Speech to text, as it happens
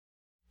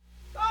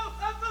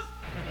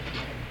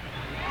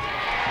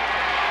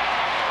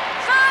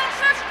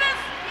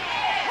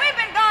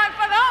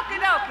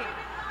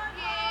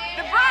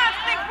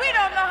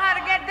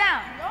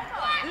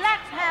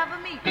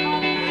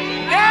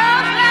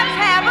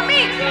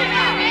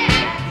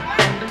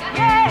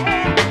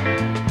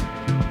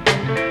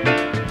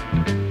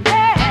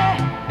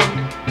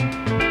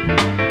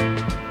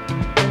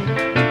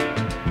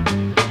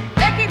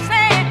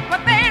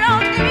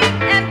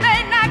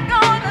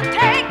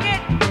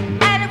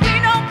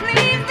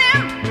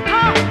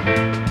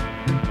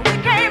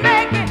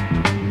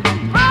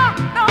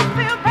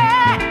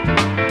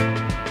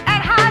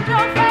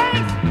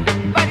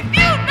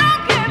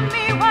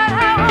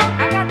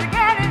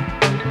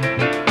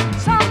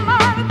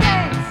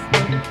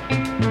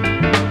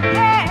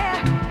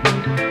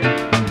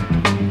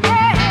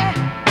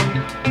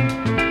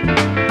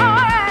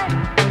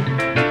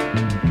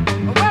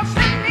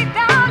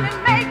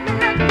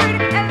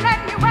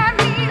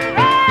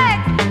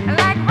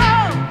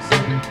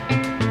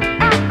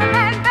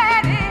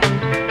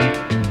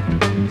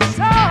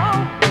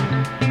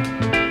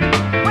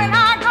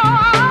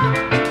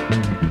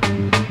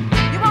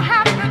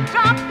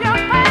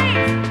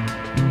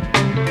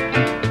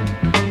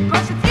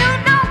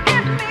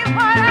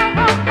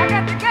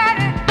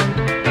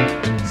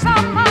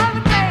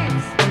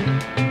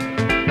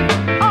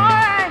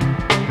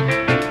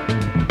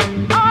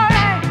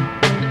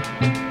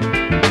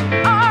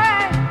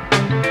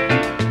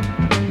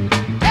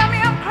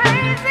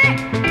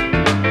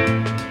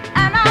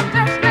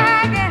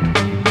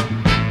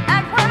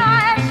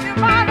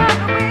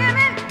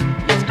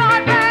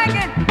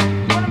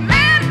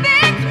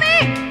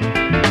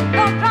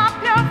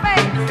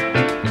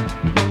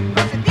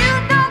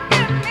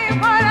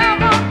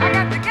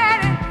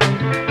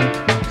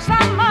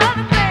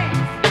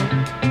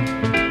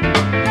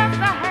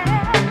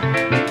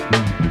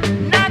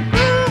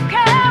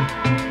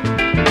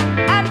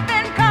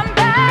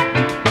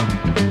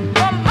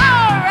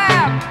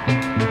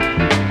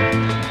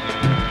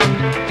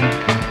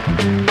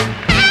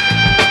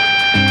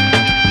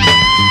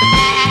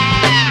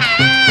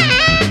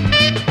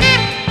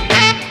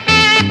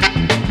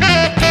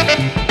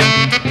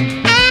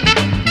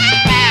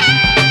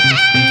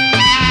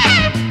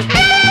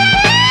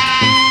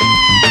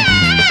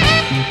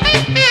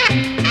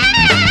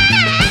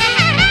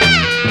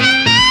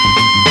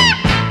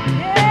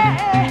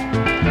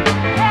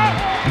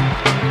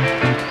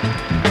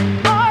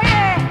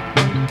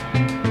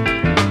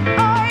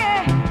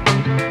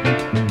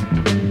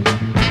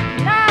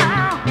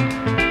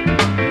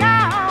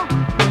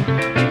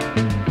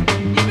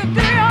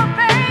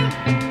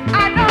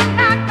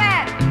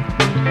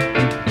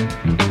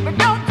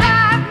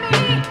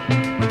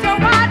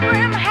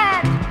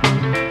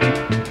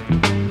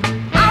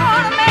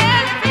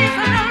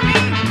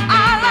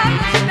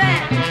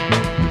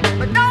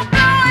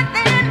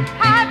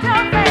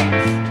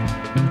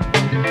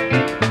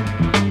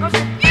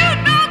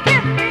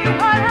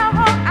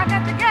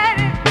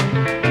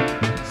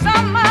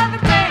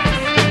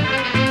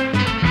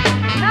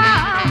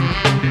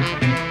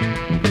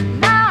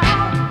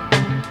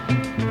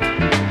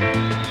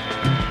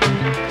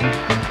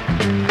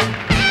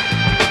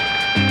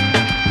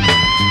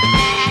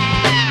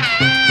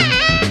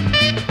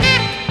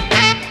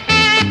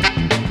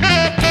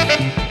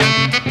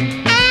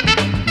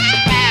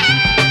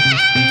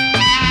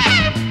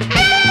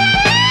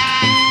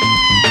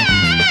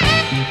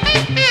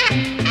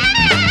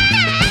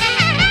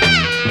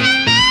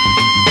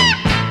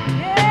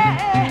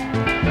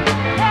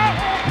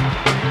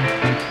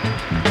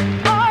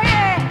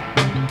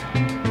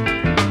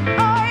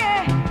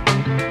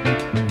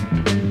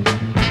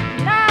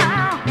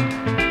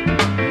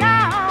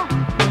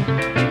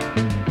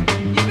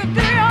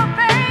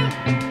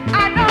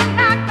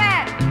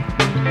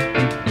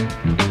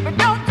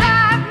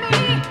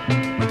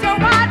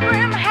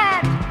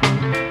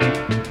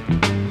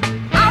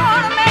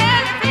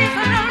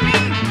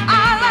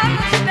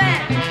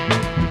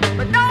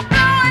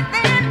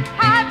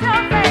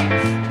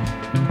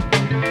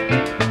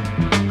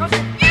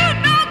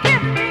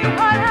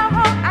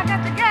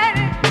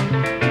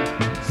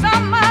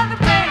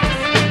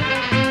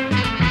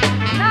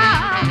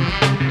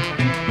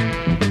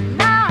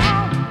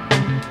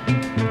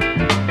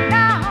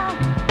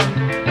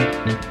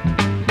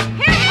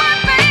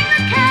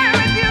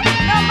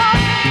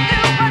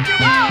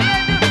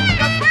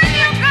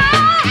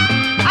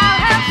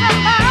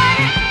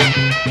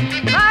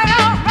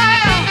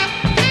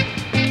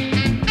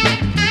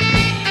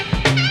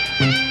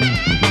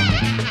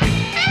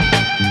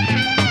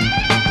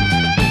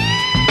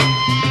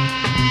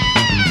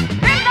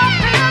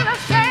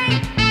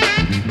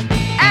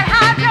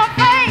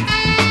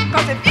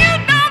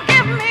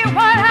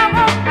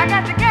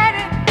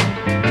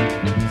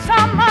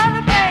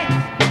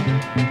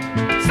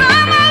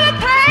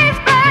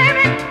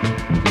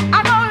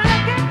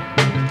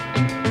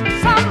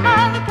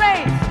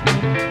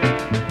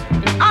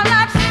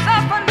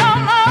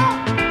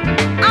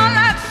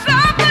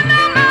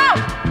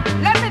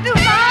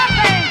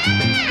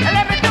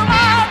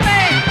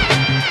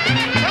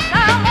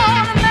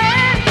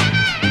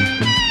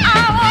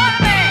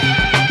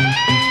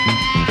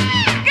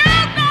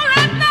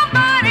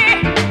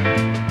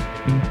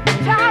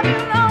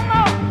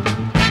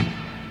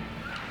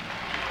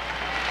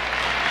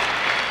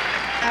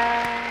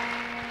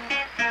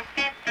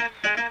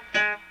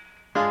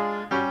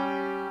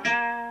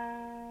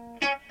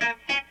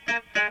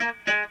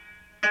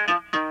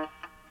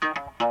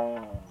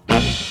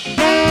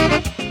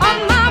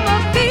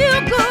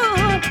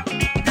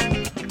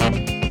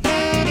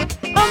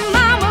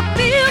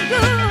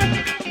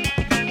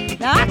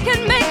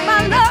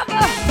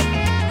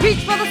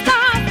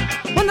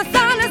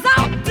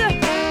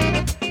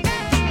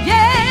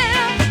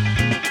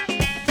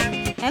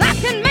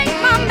can make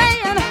my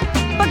man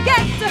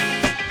forget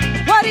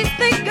what he's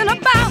thinking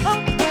about.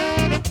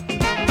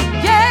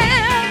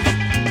 Yeah.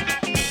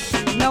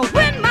 Now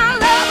when my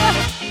lover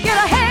get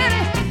ahead,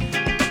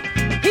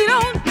 he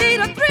don't need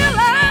a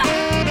thriller.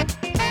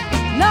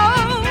 No.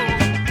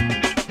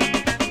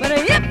 But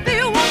if he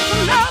wants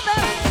some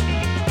loving,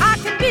 I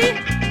can be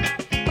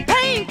a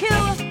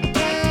painkiller.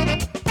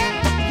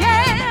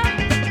 Yeah.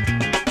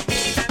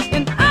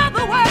 In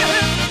other words,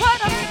 what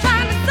I'm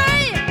trying to say,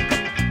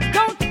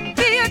 don't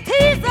be a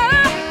teaser.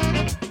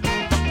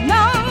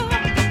 No,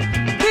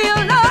 be a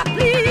love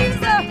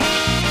pleaser.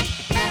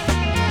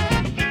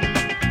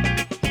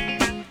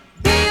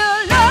 Be a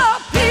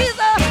love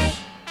pleaser.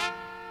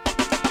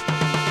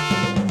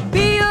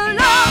 Be a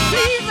love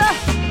pleaser.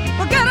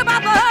 Forget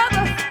about the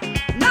others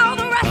and all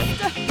the rest.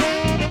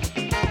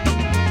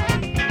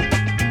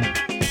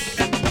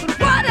 But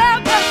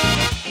whatever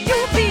you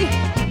be,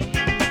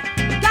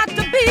 got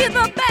to be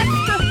the best.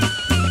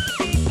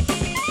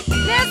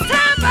 There's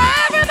time for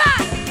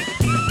everybody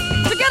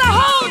to get a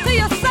hold to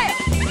yourself.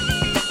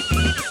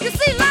 You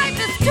see, life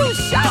is too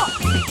short,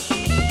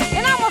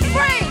 and I'm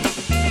afraid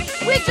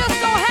we just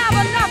don't have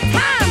enough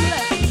time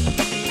left.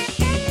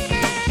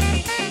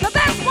 Now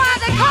that's why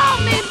they call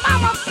me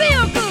Mama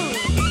Feel Good,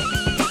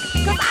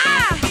 'cause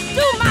I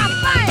do my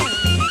thing.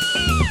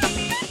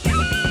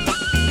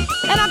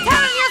 And I'm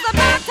telling you, it's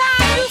about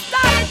time you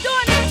started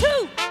doing it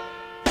too.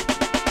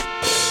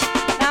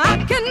 Now I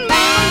can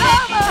make a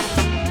lover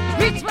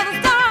reach for the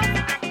stars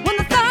when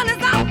the sun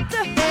is out.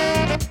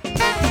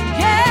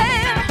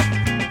 Yeah.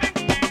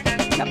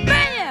 Now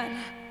band,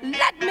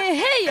 let me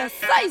hear you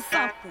say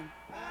something.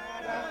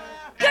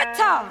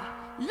 Guitar,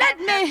 let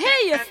me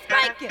hear you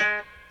spank it.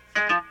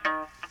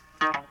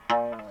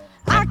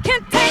 I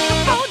can take a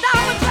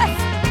 $4 dress,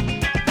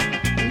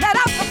 let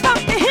out the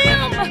funky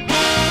hymn.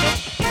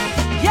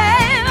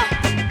 Yeah.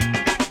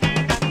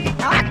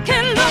 I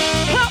can look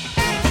up,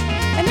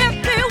 and if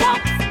he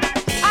wants,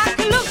 I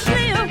can look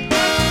slim.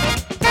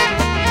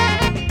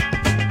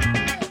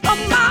 Oh,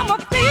 mama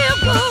feel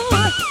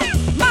good,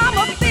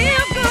 mama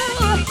feel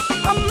good,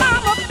 oh,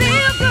 mama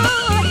feel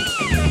good,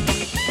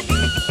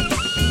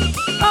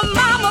 oh,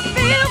 mama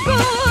feel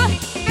good,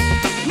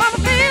 mama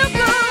feel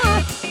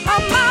good,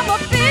 oh, mama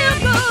feel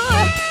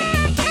good,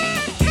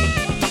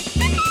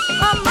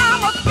 oh,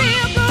 mama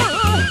feel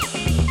good,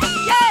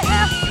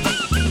 yeah,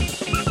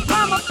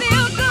 mama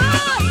feel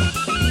good,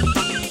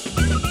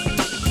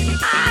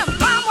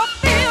 mama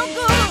feel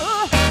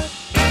good.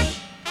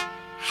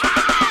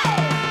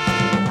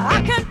 I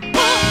can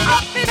pull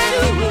up his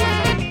shoes,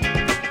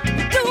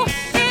 do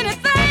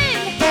anything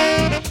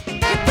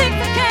he thinks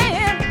I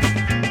can,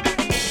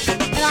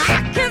 and I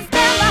can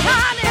stand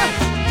behind him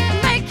and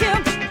make him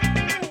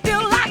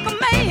feel like a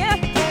man.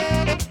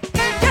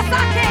 Yes,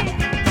 I can.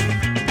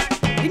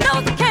 He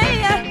knows I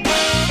can,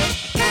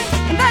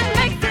 and that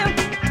makes him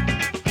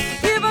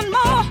even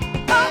more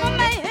of a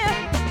man.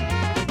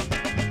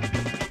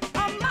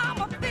 Oh,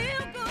 mama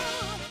feel good.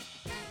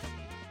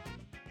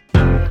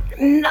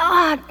 No,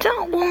 I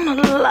don't wanna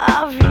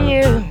love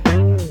you,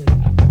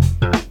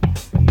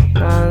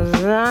 'cause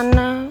I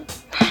know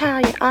how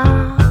you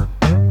are.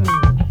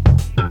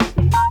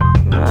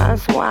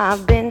 That's why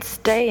I've been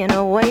staying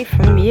away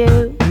from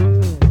you.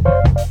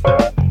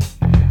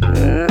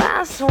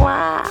 That's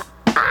why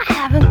I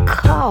haven't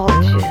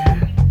called you,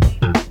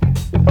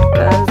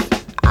 'cause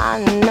I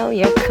know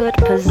you could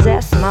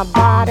possess my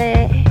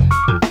body.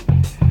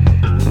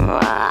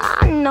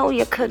 I know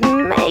you could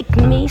make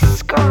me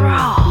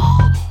scrawl.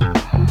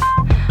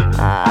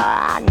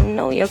 I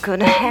know you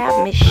could have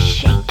me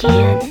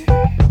shaking.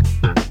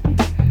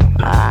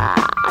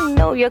 I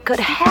know you could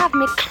have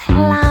me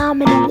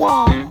climbing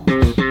walls.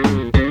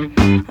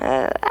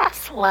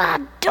 That's why I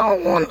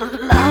don't want to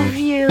love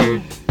you.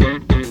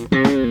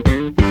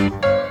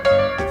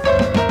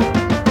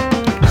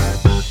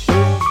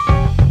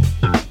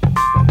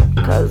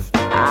 'Cause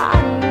I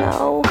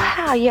know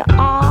how you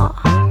are.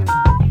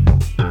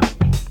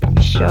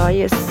 Sure,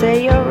 you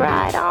say you're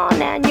right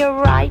on and you're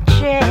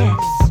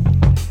righteous,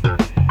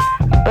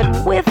 but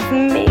with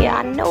me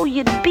I know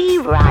you'd be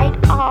right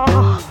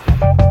off.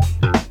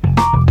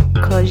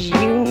 'Cause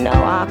you know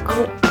I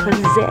could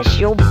possess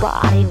your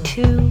body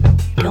too,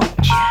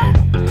 don't you?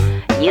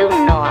 You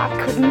know I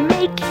could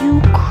make you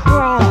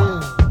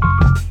crawl.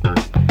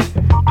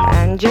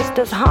 And just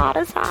as hard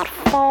as I'd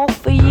fall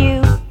for you,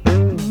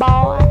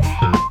 boy,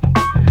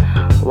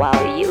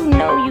 well, you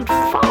know you'd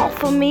fall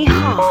for me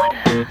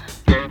harder.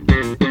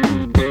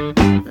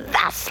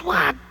 That's why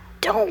I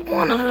don't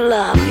wanna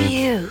love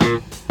you.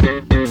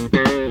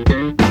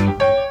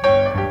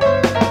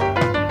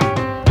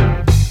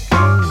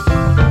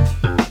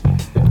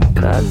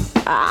 'Cause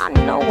I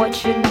know what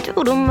you do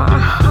to my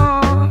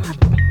heart.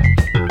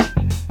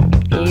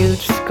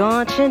 You'd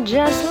scorch it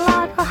just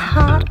like a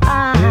hot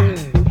iron.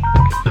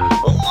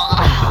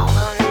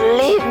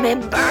 Leave me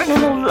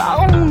burning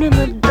alone in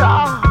the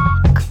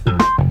dark.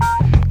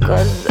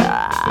 'Cause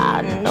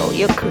I know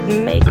you could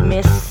make me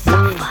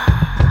suffer.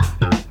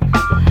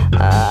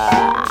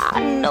 I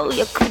know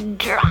you could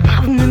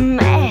drive me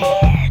mad.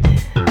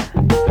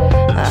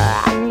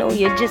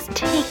 you just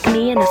take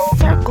me in a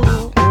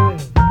circle.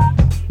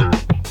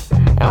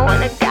 And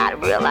when it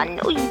got real, I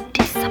know you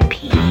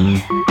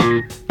disappear.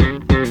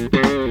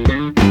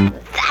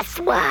 That's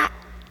why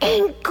I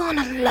ain't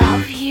gonna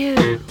love you.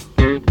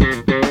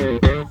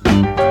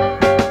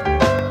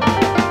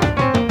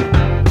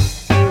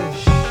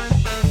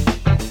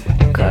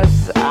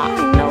 Cause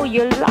I know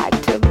you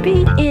like to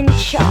be in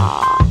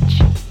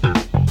charge.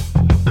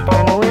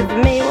 And with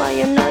me, well,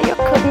 you know you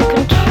couldn't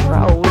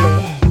control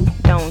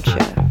it, don't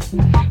you?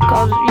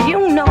 Cause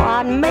you know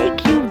I'd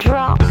make you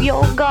drop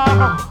your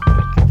guard.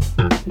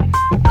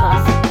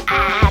 Cause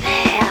I'd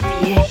have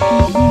you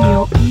eating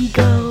your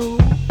ego.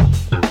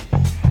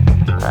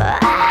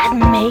 I'd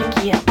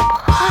make you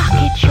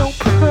pocket your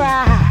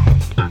pride.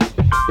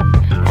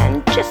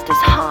 And just as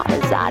hard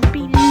as I'd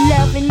be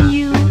loving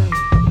you,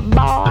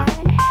 boy,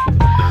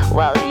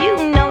 well,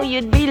 you know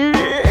you'd be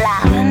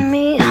loving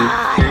me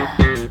harder.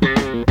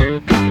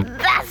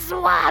 That's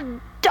why I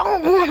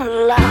don't wanna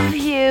love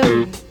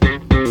you.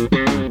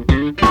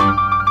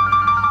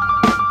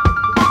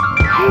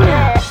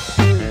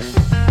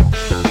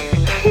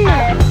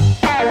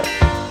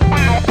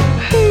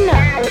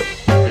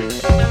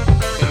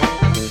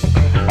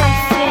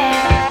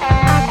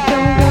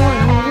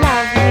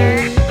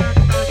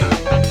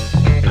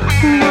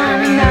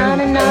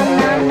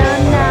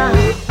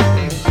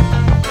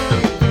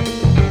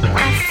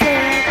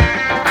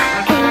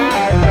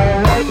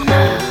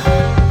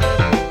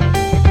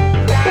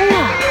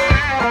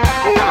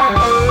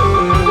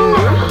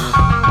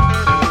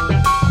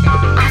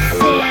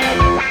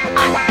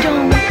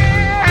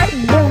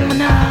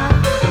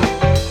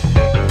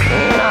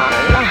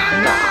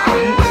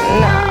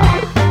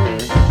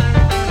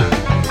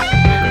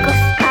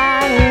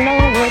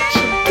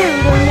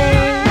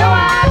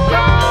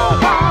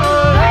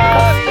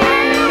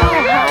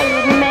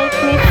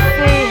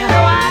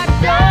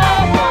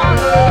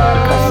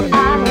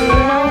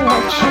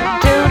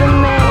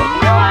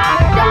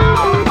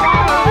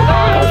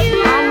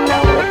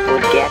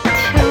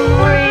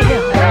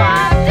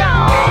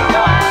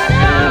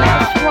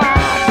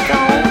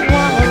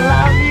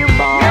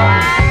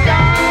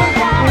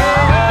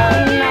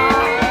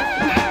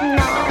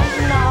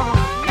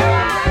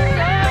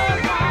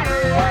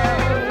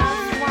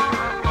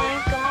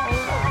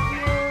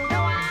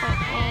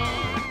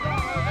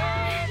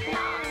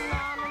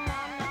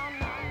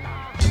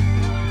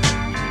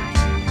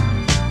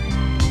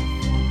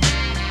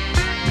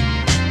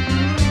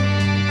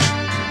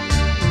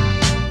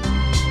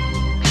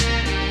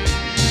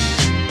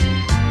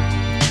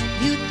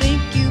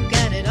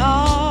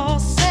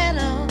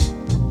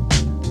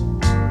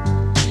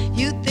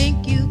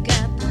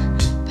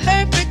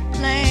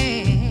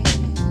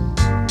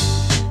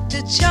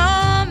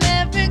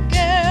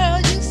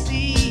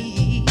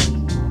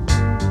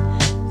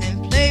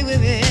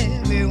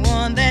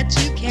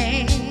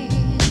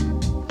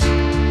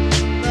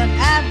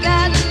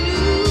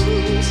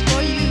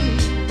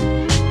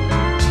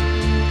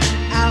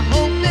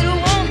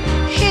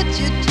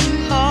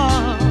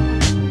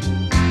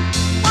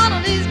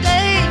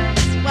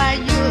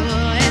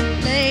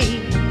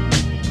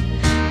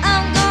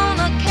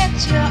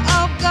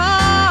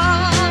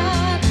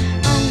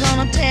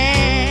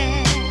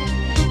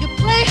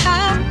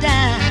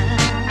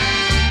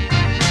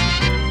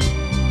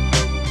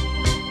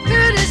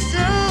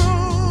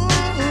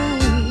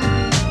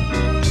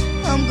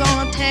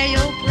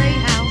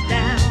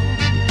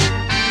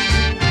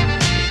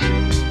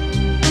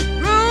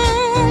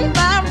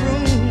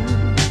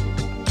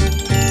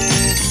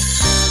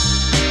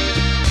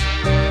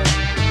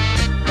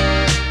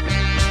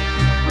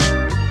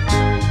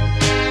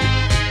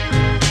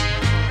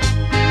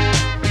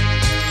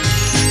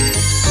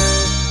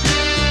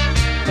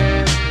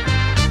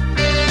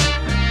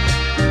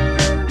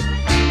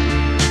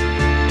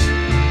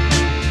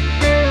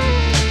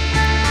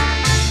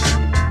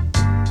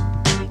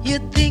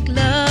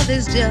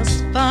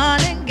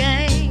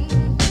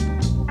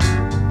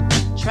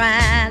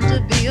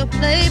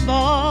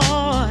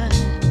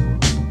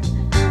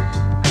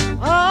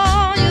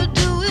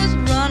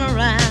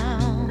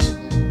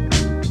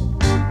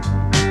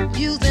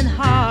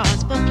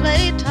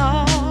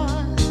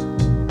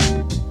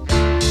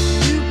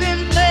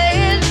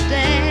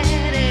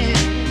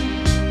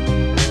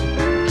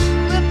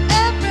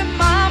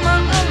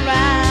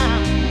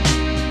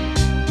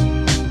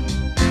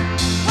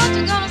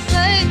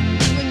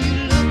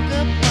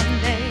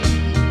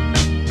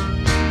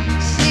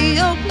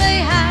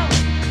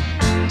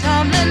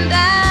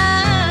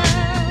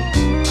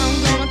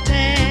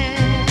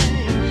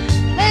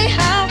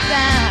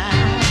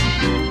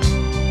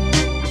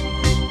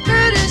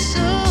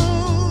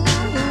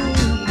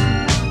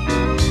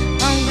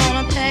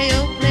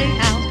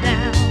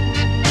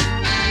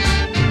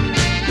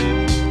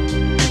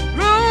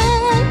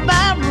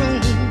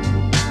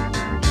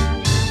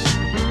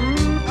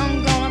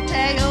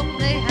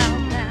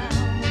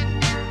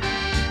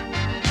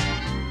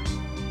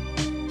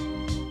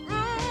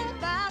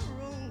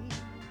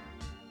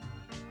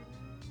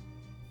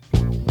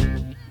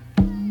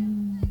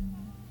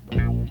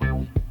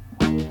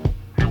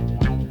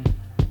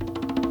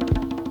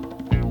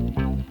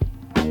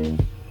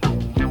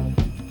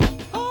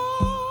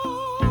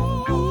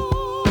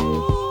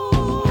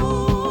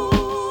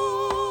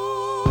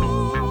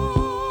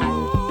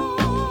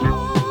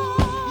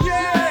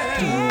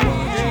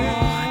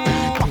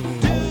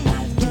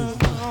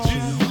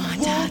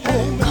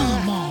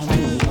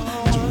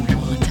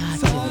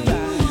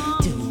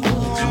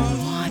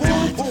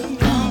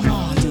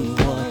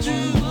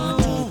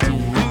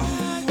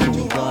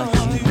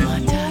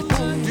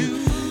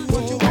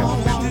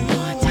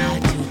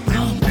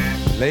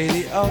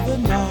 other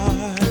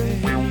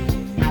night,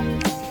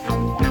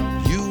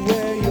 you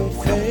wear your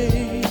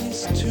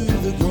face to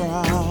the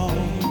ground.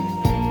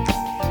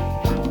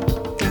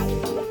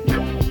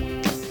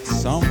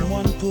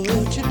 Someone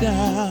put you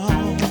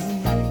down.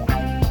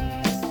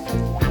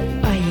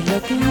 Are you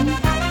looking?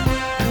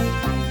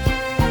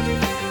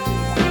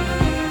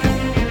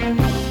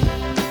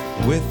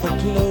 With the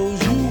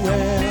clothes you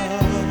wear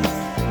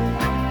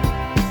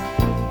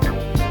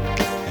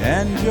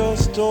and your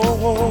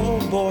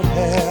store-bought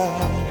hair,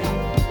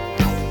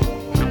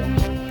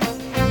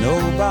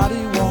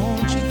 nobody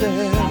wants you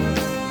there.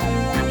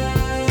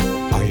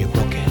 Are you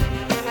looking?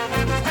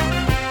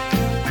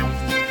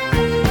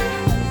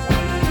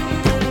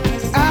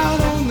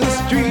 Out on the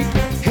street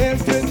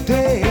every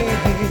day,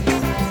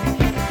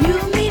 You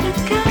meet a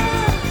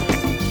girl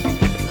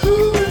who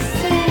will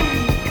say,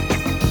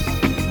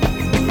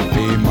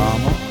 hey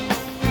mama,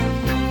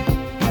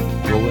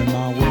 going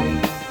my way.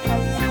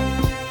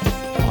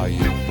 Are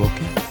you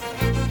booking?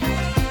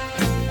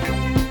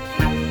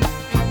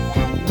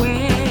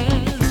 well,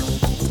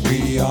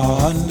 We are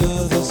under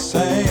the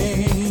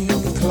same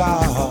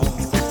cloud.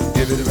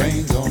 If it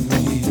rains on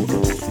me,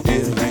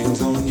 it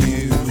rains on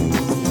you.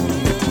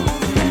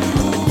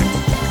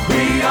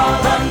 We are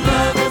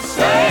under the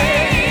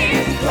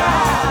same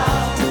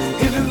cloud.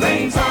 If it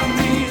rains on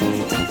me,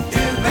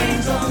 it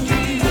rains on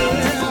you.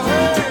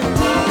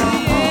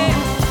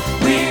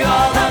 We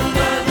are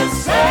under the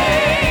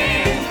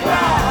same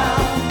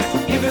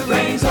cloud. If it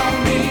rains on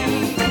me,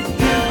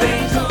 it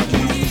rains on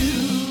you.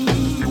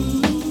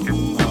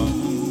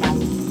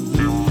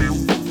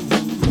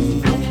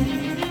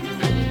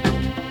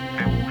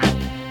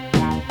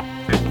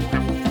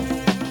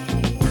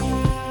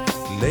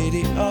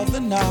 Lady of the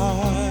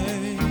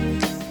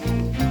night,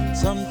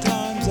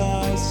 sometimes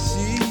I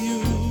see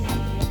you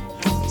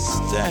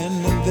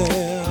standing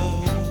there.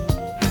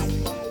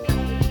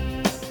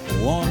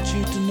 Want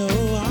you to know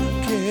I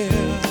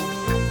care.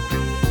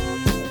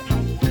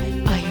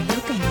 are you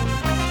looking?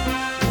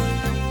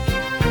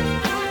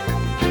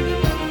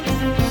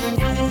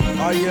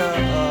 Are you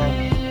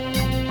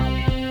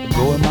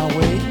going my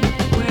way?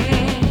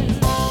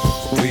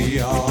 Well, We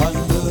are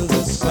under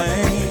the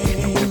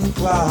same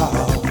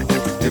cloud.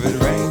 If it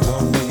rains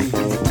on me,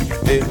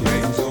 it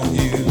rains on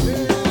you.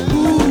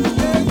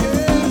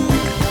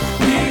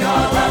 We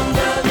are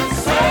under the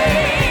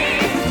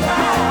same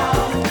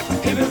cloud.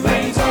 If it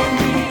rains on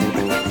me,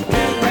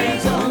 it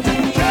rains on you.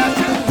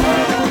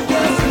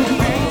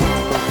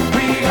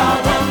 We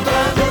are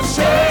under the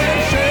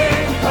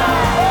same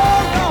cloud.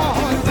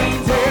 If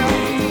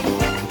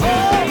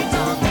it rains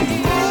on me,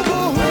 it rains on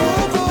you.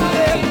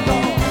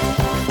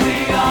 We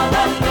are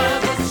under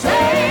the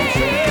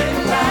same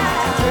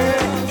cloud.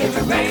 If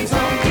it rains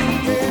on me,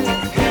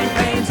 it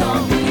rains on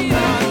me.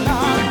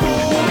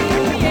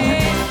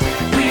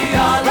 We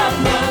are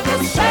under the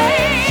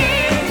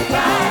same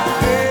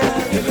cloud.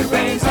 If it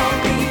rains on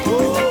me,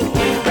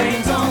 it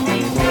rains on me.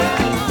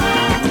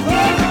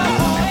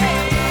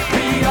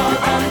 We are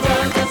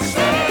under the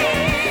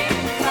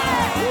same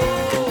cloud.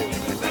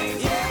 If it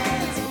rains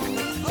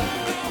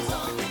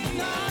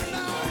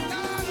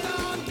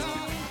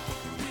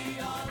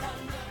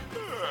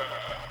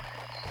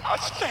I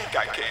think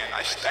I can,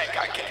 I think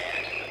I can.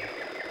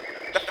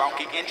 The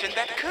funky engine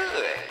that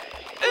could.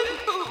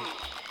 Ooh.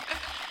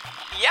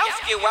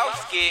 Yowski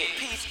wowski,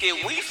 peaski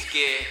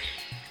weeski.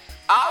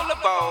 All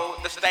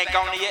aboard the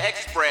Stankonia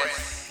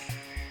Express.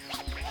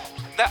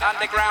 The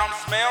underground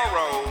smell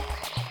road.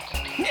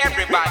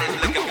 Everybody's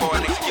looking for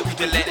an excuse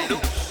to let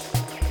loose.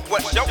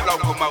 What's your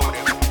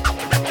locomotive?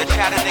 The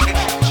Chattanooga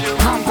choo-choo.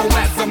 Humble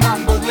as a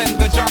mumble in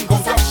the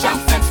jungles of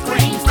shouts and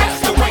screams.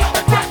 That's the way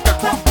the cracker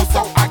crumbles,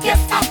 so I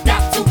guess I've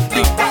got to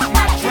leave out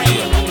my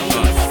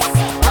dreams.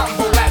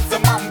 Humble as a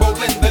mumble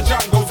in the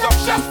jungles of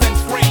shouts and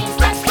screams.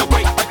 That's the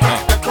way the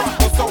cracker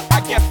crumbles, so I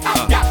guess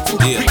I've got to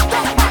leave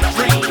out my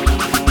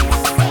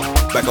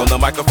dreams. Back on the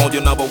microphone,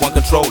 your number one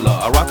controller.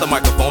 I rock the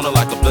microphone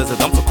like a blizzard.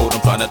 I'm so cold,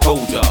 I'm trying to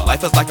told ya.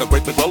 Life is like a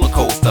great big roller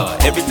coaster.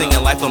 Everything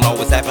in life don't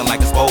always happen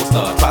like it's supposed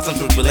to. Trials and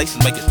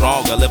tribulations make it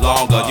stronger, live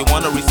longer. You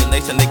wanna reach the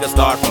nation, nigga,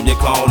 start from your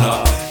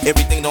corner.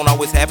 Everything don't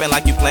always happen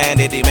like you planned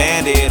it,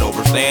 demand it,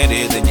 overstand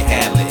it, then you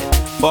handle it.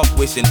 Fuck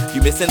wishing,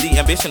 you missing the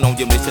ambition on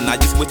your mission. Now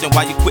you switching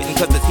while you quitting,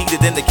 cause it's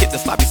heated in the kitchen.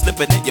 Sloppy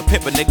slipping and you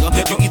pimping, nigga.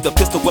 You either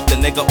pistol whip the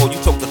nigga or you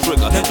choke the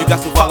trigger. You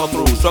got to follow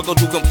through, struggle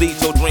to complete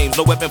your dreams.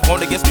 No weapon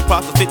pointed against me,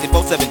 Proverbs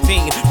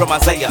 54:17. From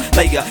Isaiah,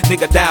 lay ya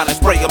nigga down and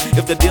spray him.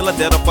 If the dealer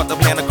dead or fuck the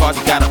hand of cards,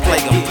 you gotta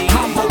play him.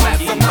 Humble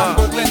as a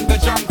mumble in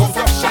the jungles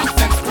of shouts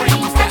and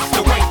screams. That's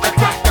the way the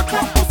cracker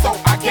crumbles, so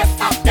I guess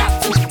I've got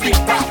to speak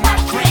out my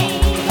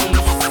dreams.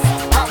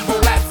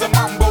 Humble as a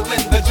mumble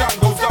in the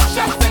jungles of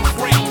shouts and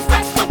screams.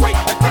 That's the way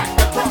the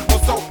cracker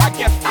crumbles, so I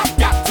guess I've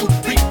got to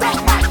speak out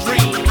my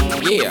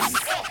dreams. Yeah,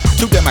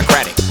 too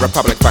democratic.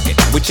 Republic, fuck it,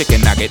 we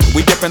chicken nugget.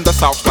 We dip in the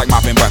sauce like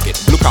mopping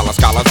bucket. Blue collar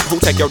scholars who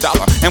take your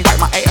dollar and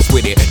wipe my ass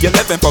with it. You're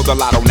living for the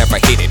lotto,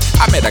 never hit it.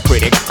 I met a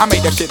critic, I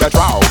made that shit a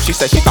draw. She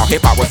said she thought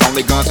hip-hop was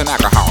only guns and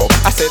alcohol.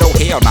 I said, oh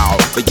hell no,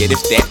 but yeah,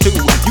 it's that too.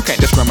 You can't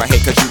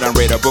discriminate cause you done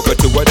read a book or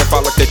two. What if I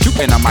looked at you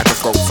in a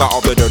microscope, saw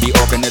all the dirty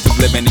organisms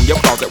living in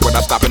your closet? Would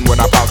I stop and would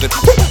I pause it?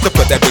 To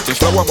put that bitch in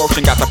slow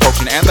motion, got the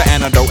potion and the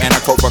antidote and a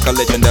quote for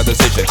collision. The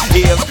decision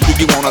is, do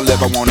you wanna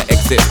live or wanna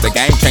exist? The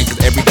game changes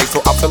every day, so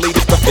obsolete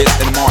is the fist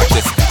and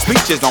marches.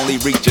 Speeches only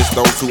reaches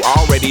those who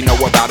already know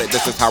about it.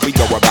 This is how we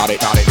go about it.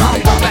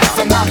 That's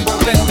a mumble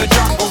in the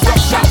jungle, rough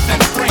shouts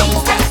and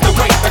screams. That's the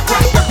way the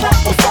cracker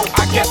crumbles, so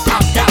I guess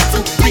I've got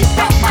to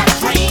reroute my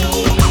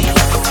dreams.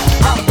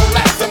 Mumble,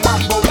 that's a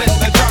mumble in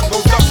the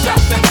jungle, rough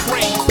shouts and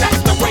screams.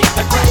 That's the way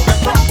the cracker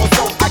crumbles,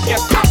 so I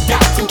guess I've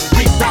got to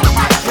reroute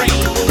my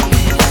dreams.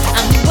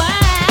 I'm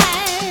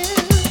wild,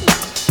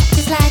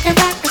 just like a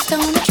rock that's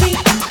on a tree,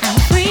 and I'm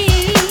free,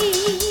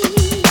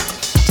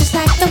 just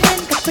like the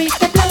wind that breeze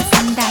that blows,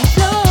 and I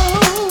flow,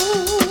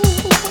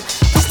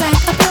 just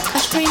like a brook, I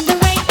stream the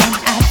rain, and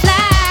I fly,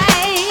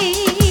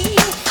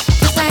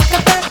 just like a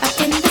bird up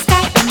in the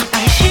sky, and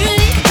I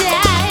surely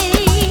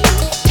die,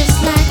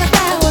 just like a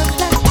flower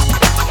plucked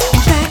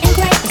and dry and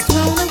gray is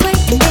thrown away,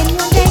 and then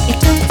one day it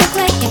turns to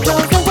clay, it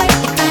blows away,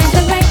 it finds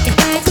the rain, it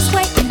finds its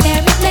way, and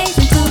there it lays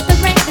into the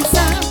rain and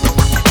sun.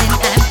 Then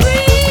I'm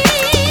free,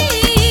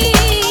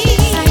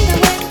 like the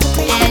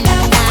wind, and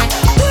I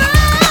grow.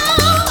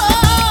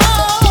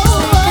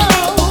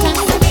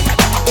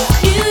 It's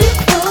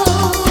beautiful.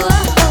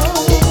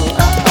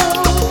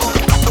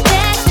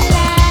 That's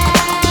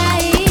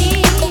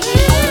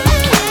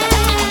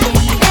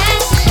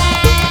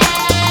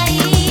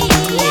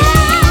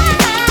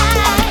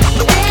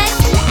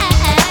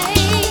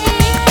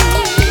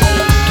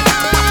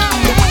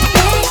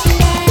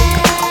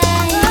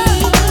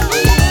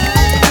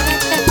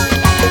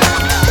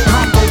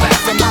Mumble,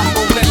 that's a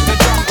mumble in the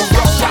jungle,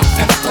 rough shouts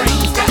and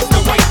screams. That's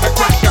the way the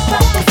cracker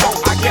crumbles, so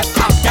I guess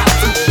I've got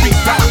to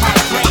reroute my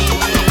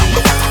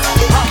dreams.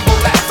 Mumble,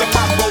 that's a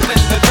mumble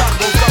in the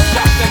jungle, rough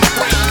shouts and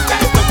screams.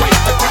 That's the way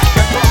the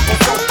cracker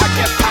crumbles, so I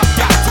guess I've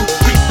got to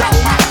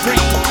reroute my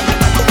dreams.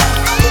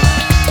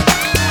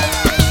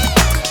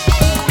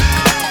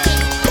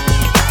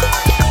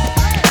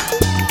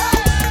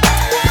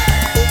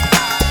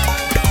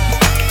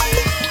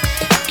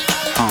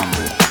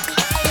 Humble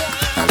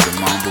as a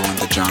mumble in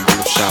the jungle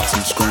of shouts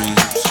and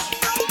screams.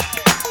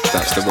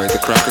 That's the way the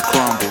cracker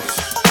crumbles.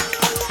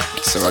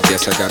 So I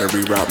guess I gotta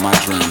reroute my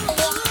dreams.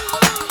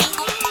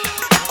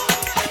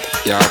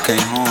 Y'all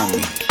can't harm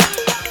me.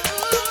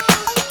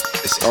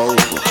 It's over.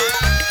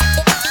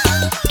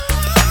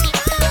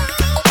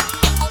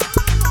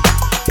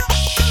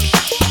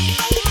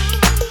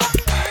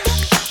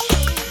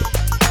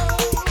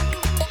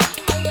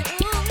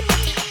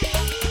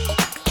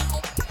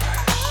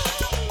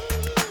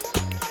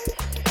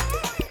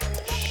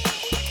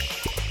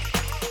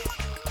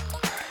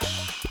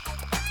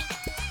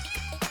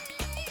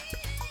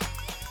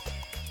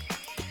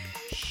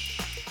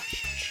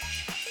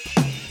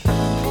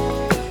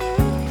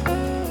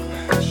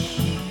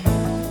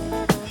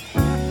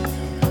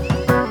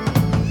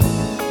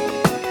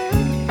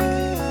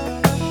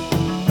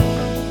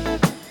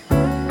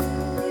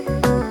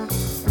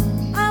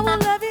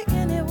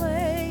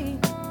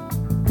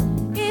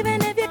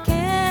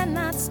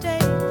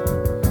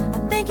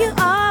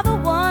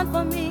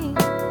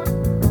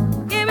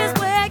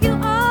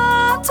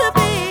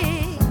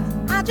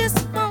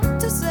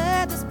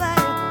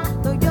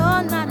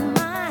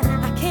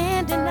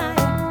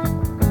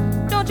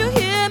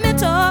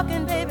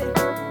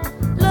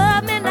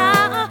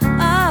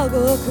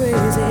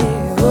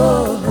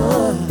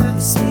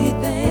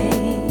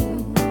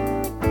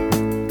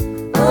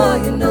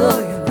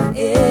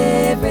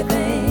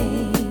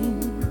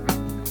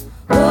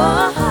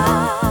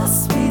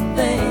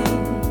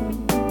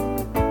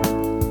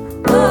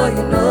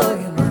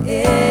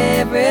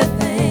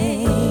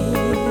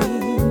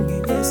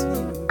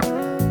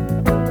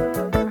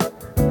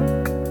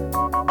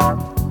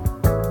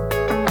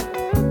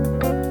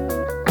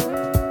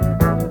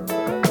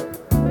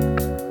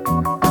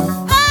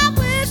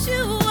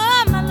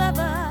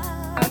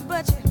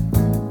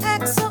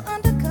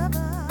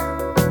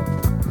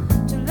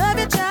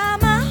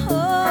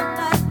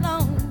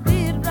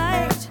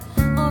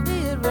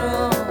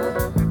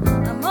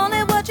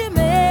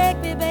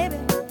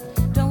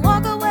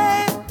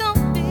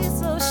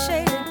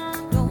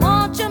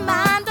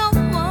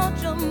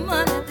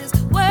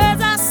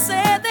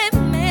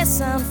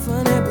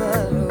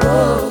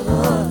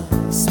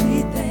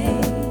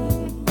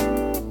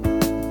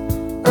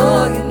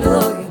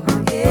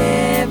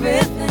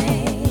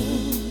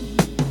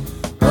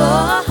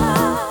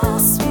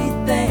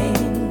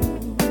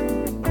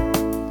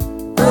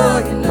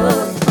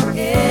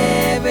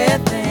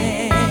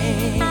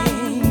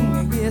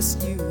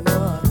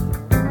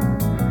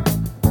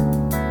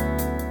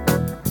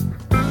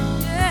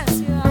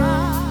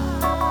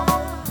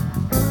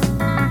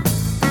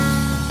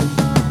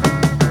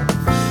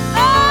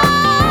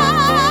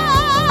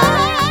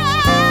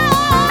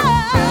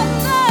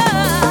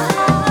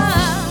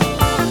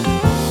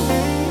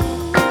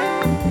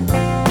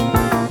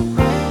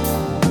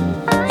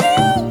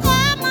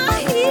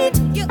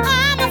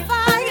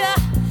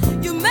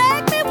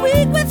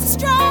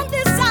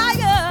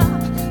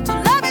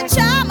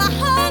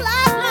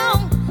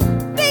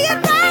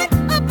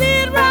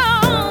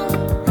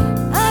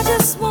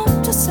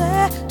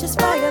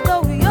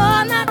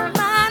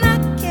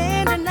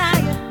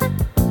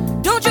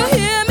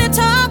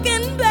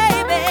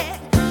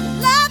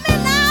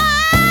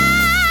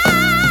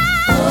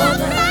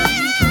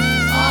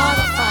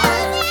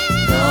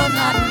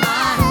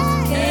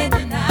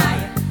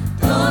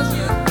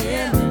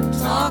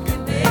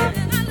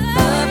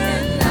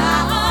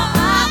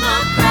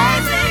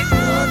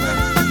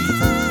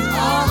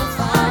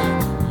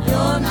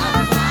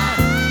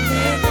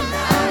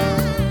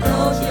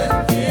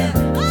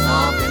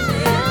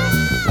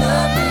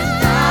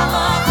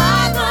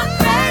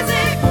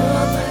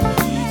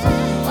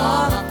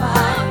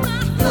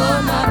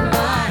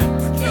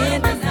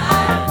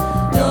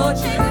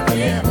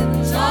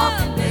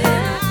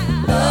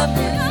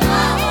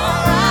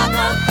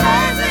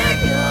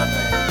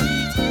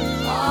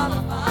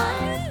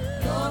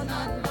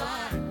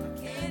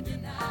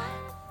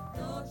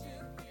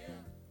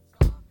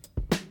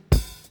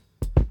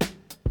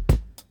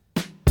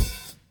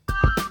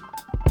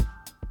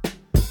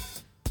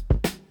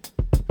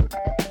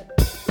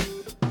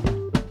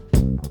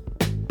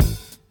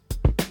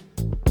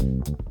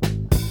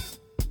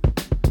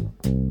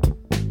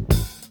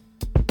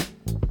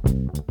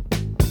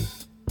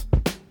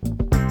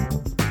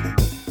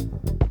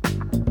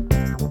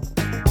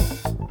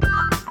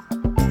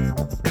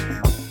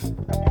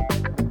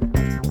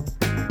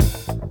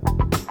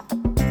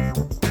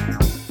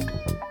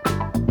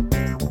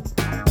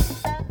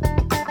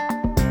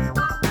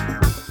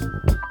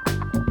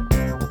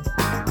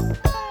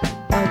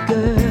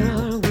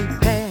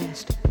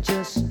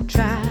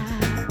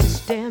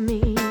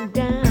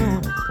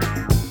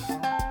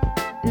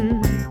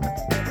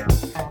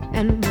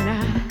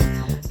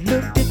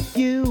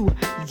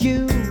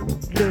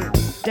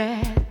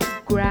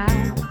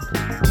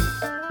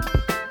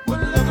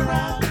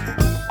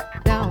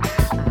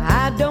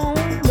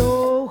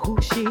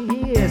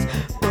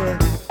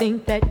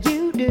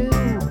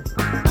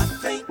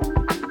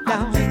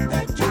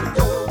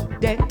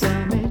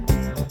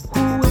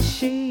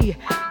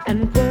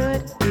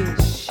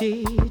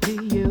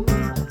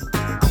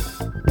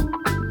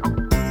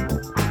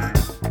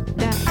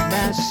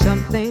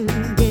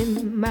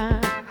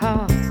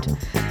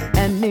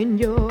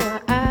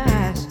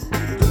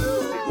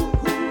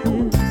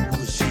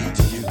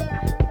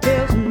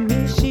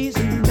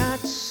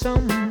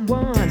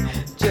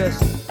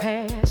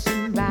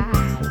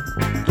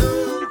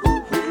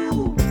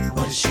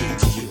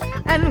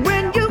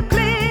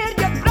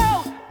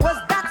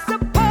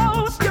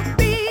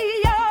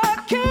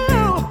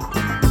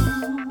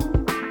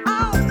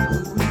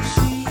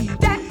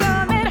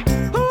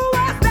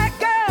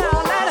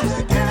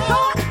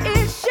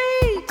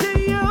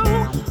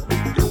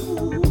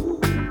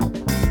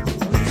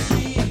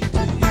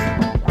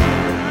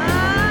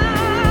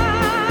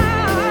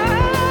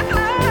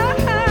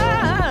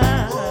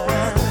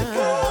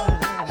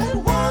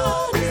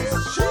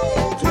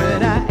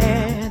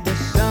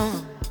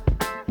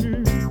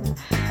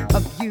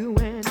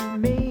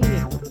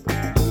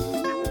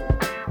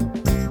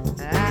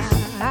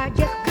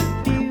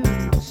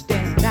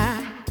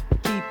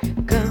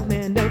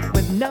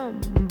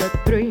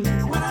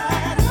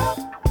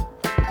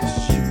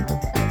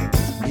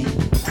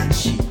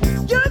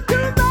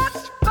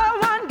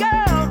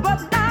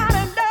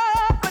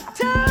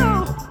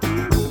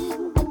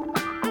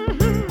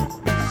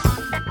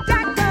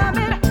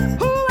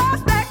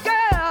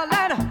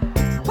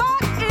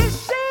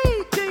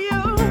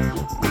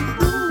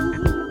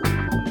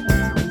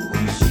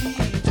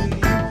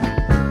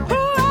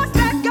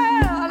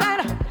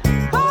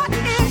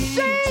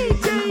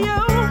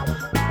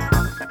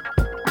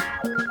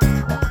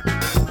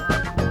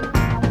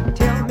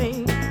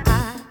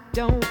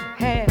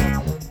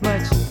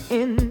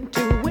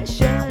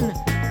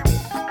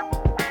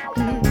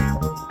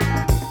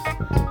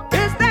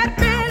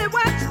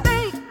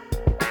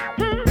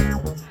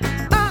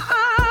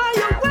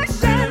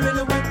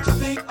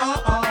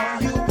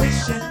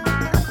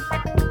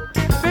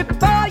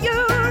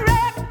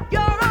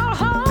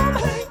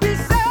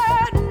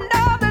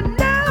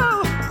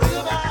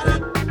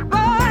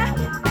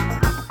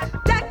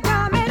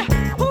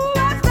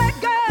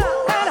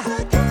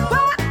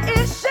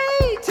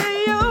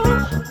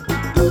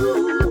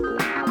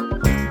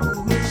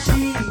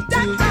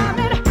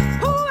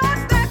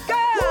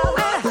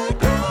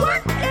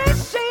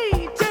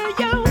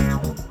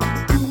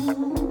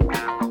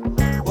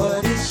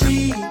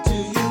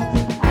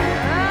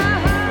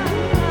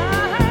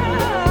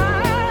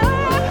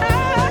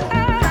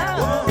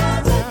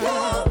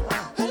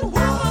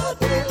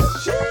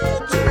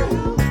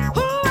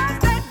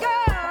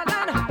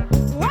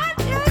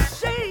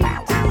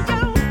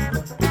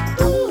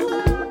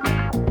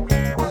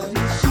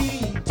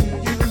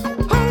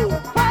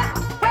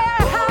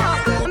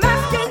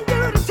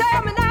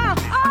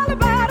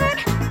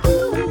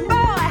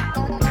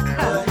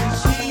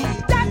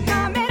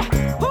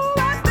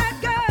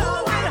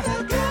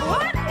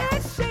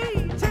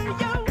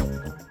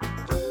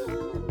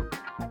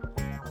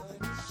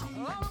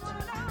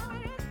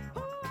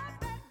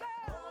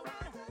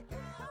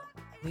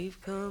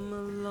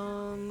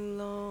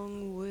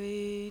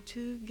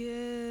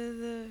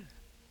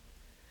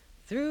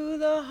 Through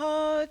the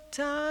hard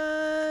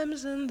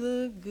times and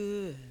the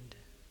good,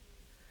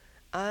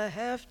 I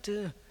have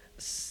to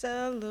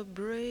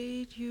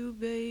celebrate you,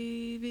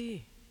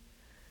 baby.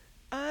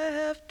 I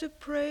have to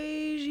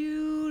praise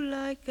you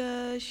like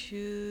I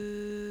should.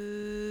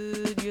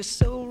 You're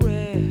so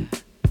rare,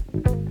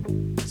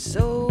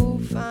 so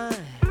fine.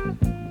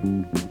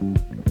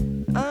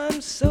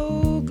 I'm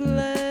so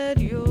glad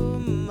you're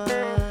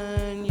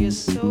mine. You're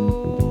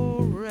so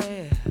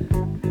rare,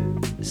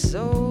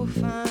 so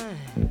fine.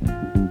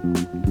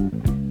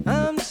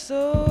 I'm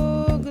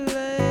so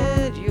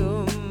glad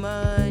you're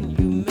mine.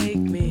 You make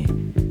me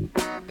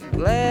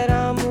glad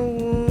I'm a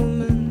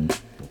woman,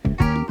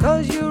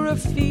 'cause you're a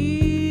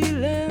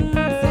feeling,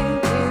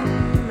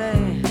 thinking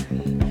man.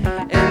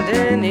 And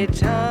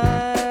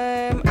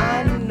anytime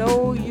I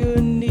know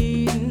you're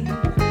needing,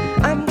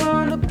 I'm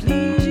gonna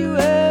please you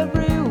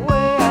every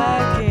way I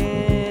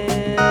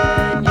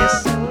can. You're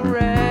so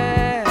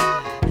rare,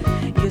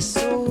 you're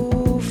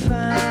so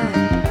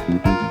fine.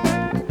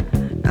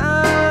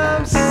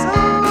 I'm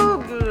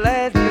so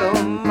glad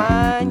you're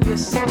mine. You're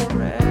so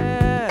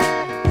rare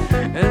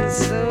and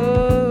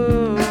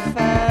so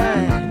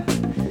fine.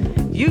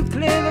 You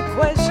clear the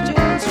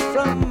questions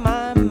from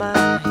my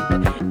mind.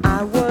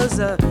 I was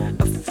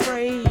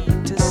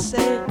afraid to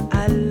say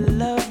I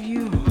love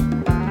you,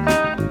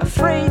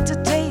 afraid to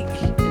take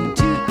and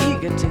too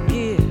eager to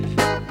give.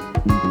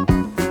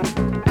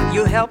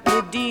 You help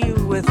me deal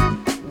with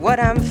what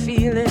I'm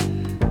feeling,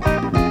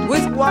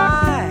 with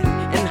why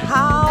and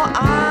how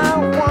I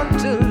want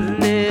to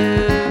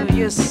live.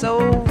 You're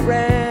so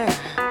rare,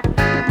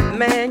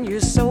 man,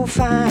 you're so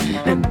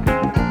fine.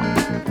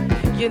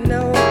 You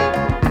know,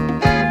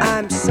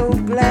 I'm so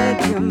glad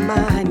you're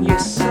mine. You're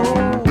so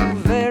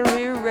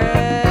very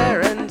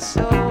rare and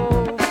so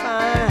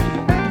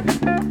fine.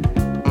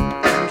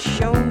 I'm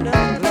sure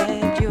not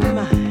glad you're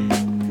mine.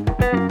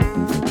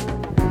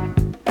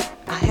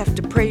 I have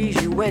to praise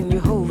you when you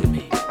hold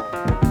me,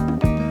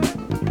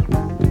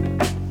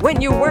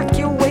 when you work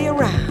your way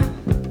around.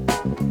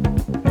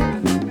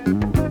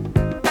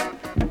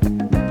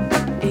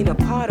 Ain't a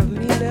part of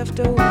me left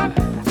over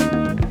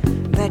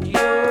that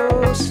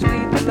your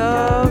sweet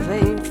love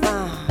ain't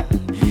found.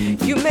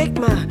 You make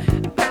my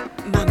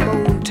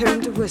moan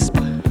turn to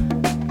whisper.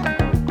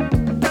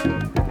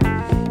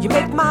 You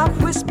make my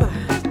whisper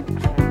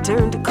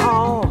turn to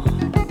call.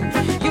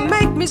 You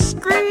make me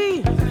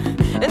scream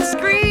and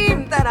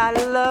scream that I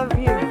love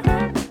you.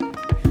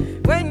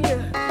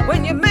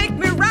 When you make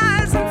me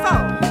rise and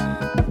fall.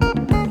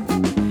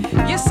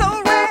 You're so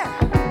rare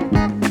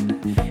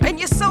and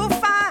you're so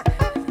fine.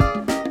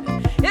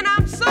 And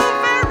I'm so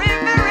very,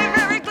 very,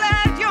 very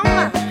glad you're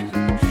mine.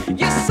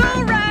 You're so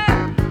rare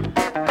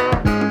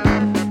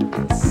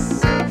and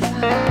so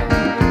fine.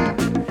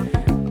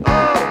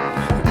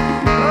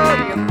 Oh,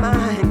 you're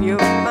mine,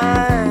 you're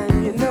mine.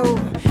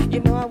 You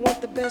know I want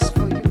the best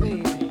for you,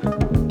 baby.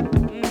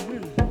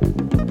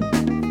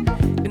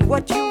 And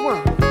what you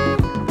want,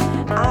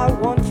 I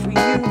want for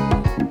you.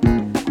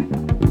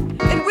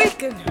 And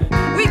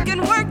we can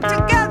work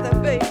together,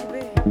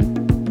 baby,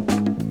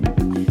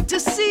 to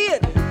see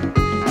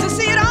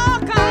it all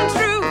come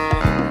true.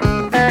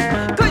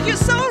 'Cause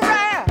you're so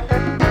rare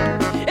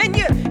and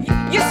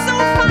you're so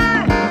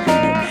fine.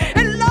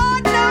 And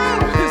Lord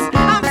knows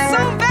I'm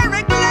so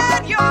very glad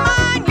you're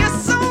mine. You're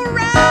so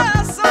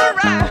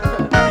rare,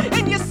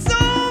 and you're so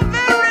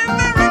very,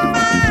 very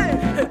fine.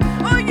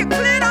 Oh, you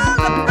cleared all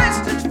the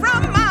questions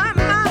from my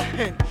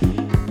mind.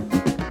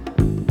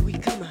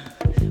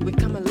 We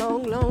come a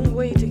long, long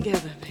way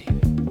together, baby.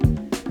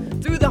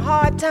 Through the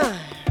hard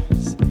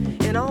times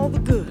and all the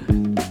good.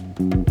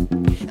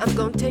 I'm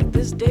gonna take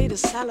this day to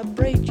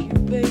celebrate you,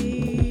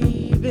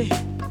 baby.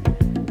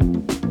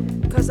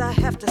 'Cause I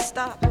have to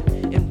stop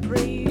and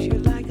praise you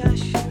like I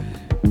should.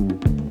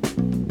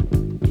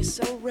 You're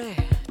so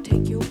rare,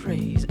 take your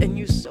praise, and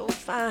you're so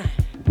fine.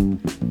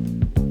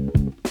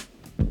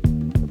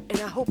 And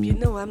I hope you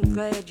know I'm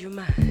glad you're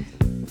mine.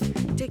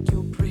 Take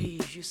your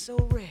praise, you're so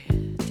rare.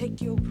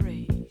 Take your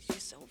praise,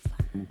 you're so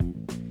fine.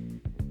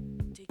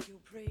 Take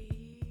your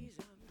praise.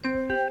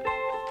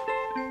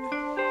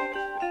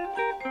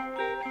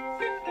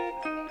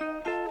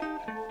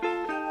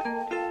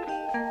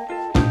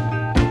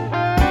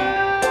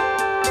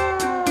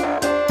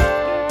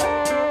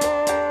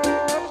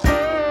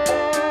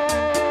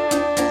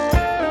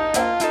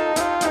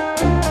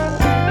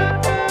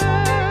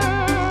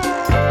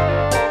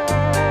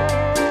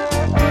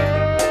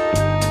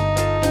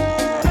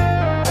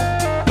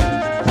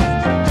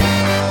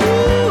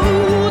 Ooh.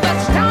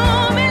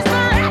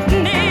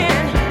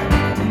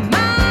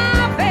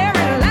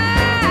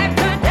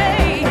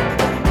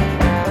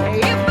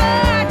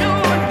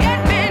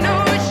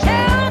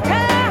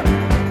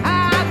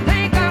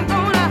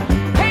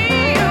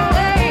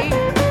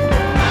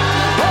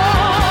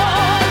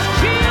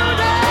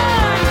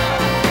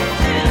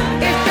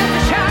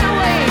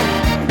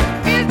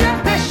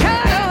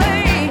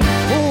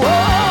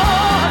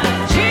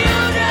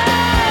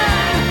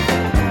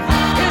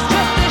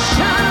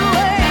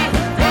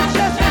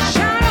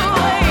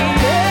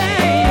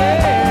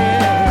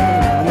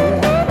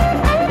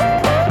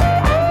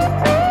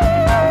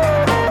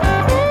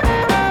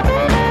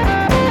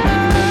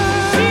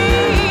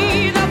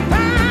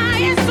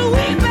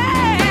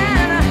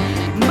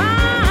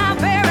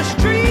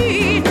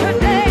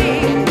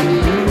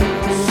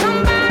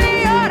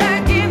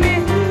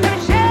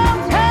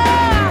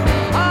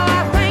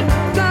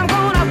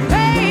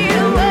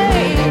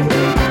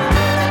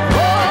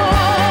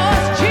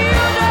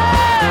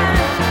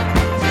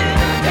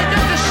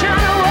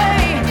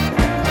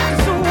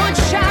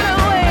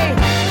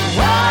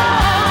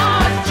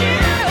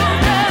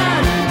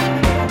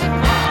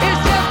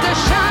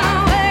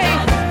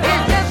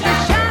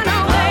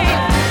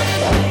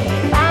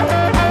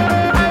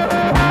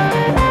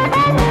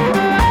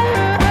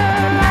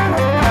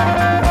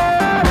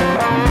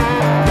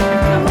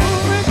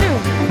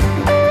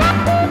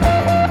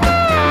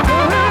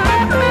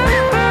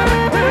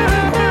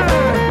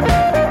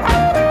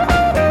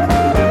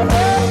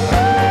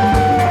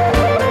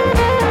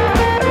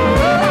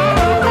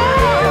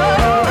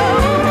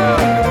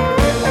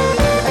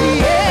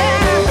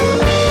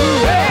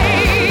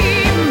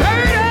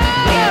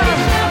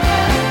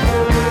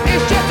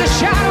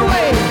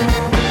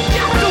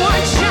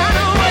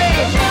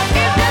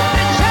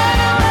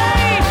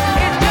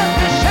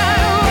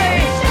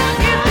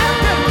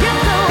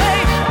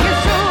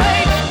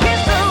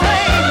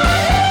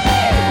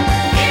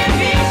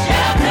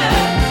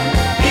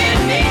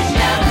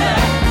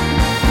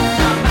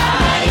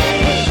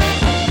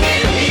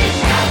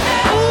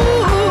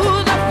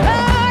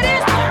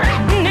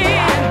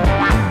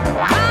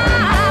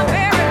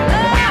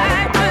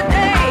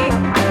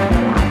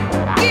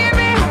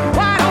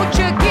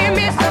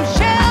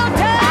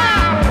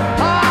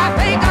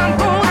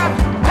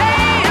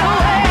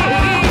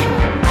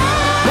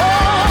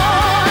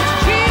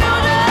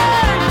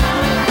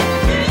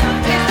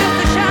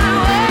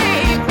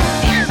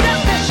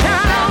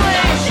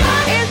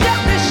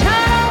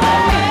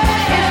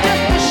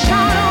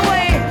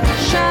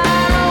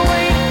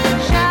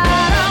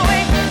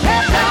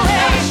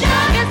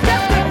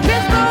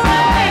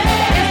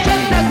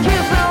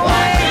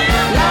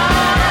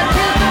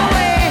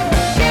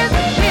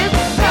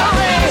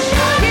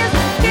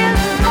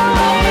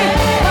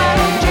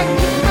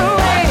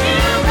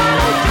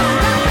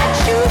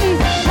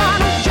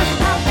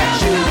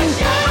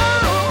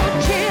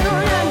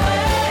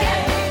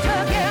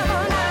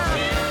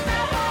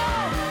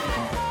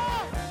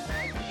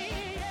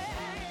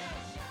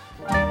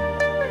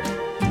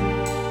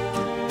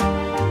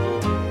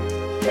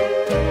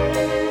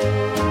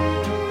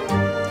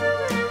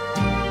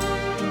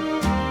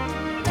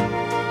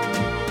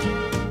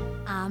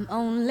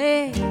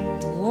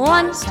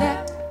 one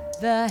step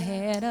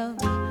ahead of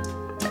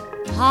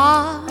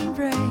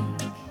heartbreak,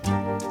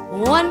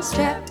 one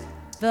step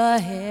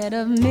ahead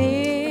of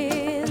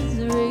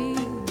misery.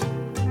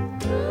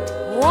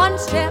 One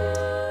step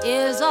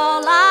is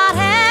all I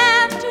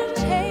have to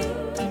take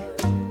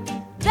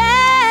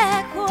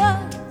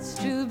backwards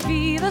to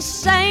be the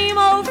same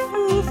old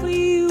fool for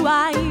you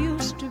I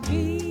used to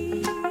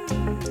be.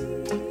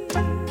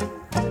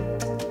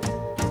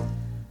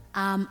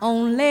 I'm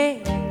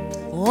only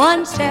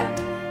one step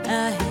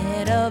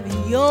ahead of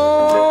your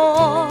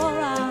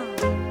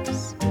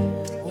arms,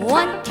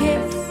 one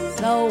kiss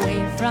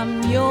away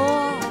from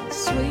your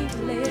sweet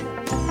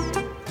lips.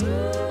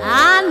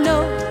 I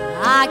know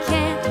I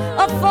can't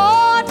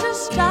afford to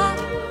stop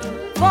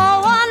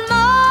for one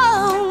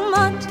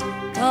moment,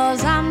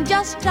 'cause I'm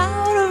just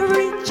out of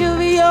reach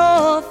of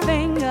your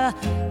fingertips.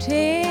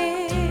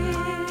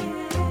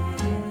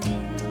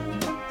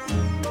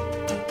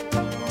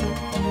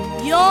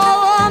 Your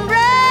warm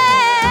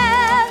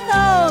breath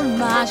on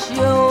my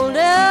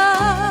shoulder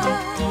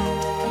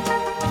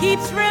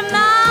keeps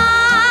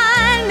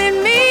reminding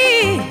me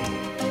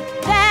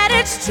that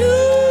it's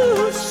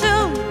too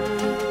soon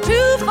to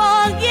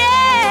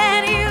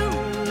forget you.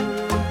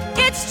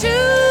 It's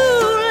too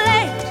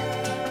late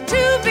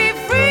to be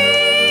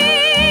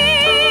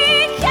free.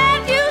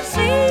 Can't you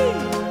see?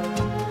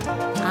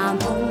 I'm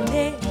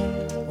only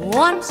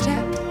one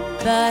step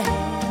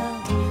ahead of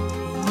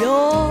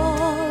your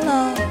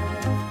love.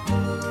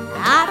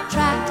 I've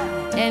tried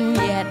and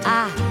yet I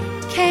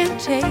can't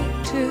take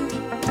two.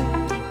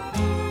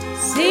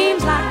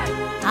 Seems like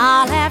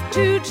I'll have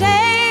to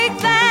take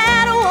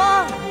that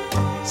one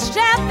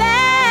step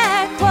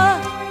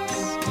backwards,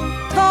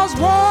 'cause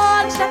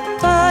one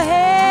step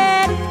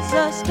ahead is a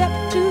step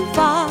too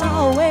far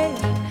away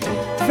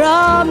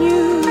from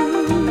you.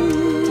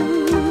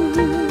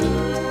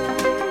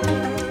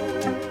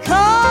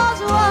 'Cause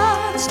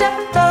one step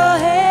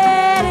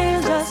ahead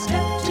is a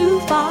step too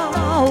far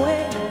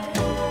away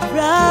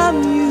from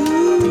you.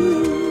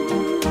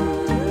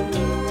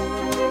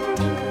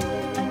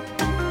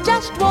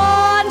 Just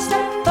one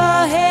step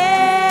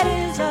ahead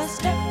is a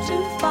step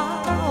too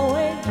far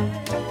away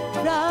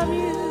from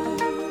you.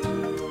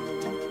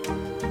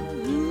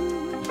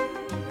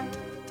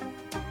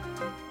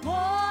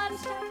 One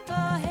step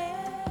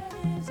ahead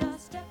is a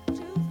step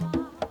too far.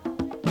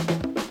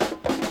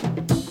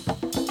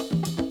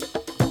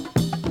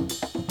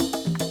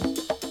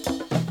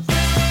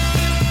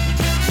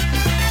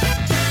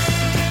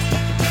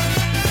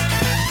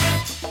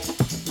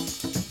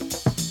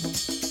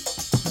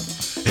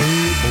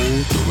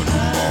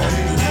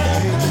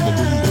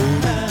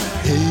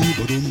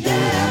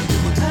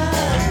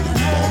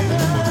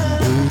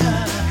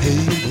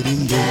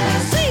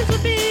 Seems to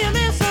be a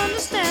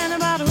misunderstanding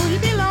about who you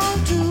belong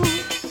to.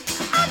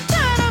 I'm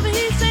tired of he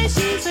say,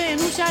 she say, and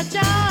who shot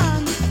John.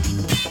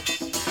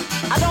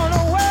 I don't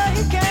know where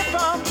he came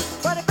from,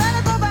 but he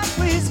better go back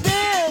where he's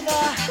been.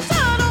 'Cause I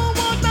don't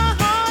want my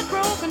heart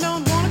broken,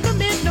 don't wanna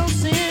commit no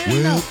sin.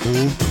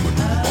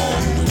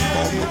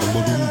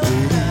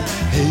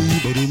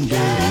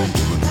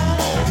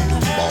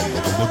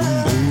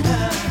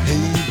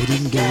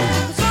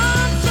 Cause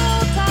I'm so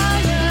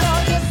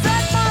tired. You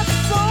set my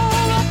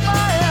soul on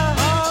fire.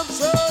 I'm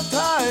so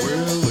tired.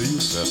 Well, you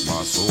set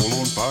my soul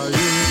on fire.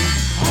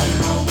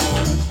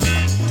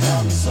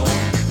 Tell me so.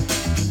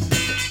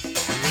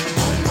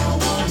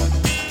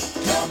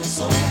 Tell me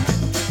so.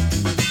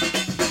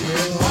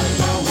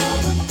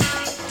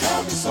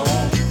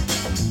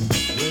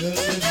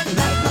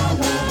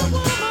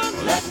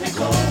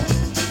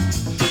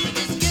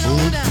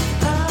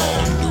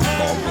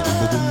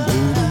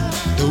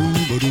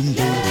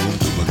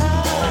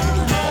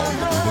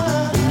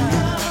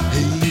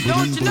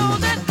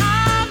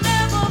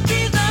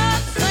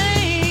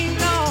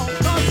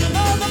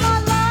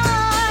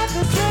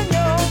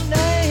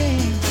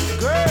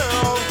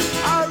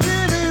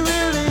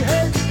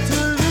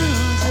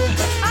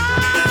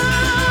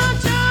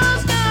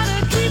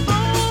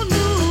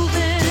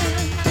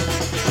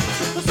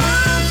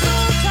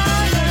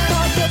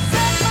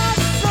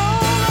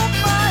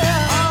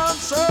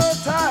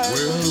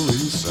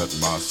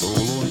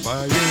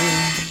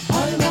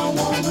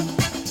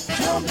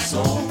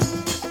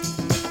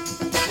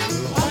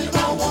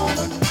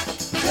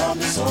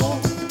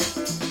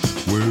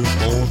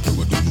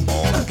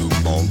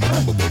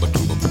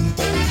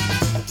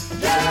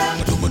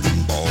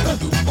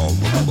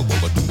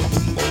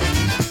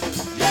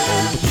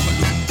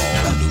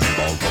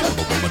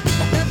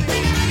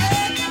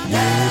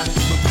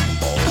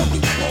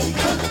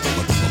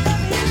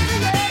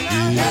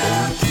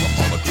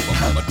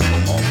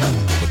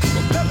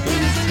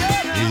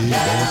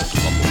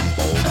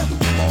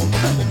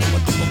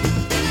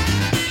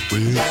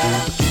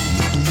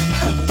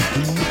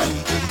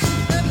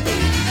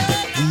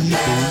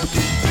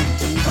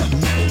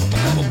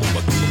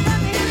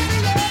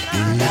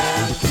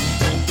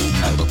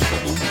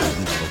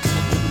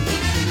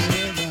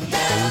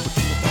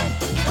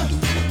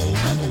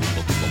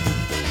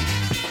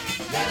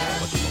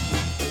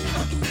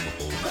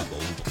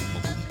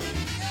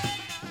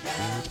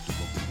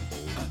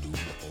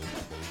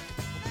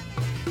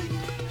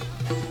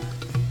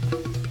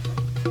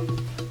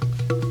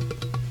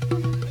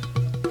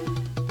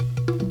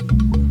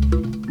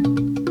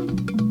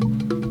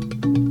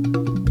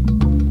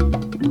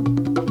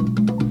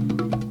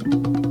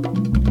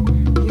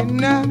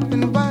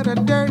 nothing but a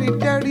dirty,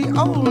 dirty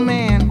old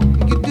man.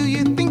 You do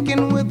your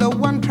thinking with a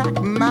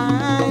one-track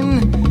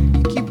mind.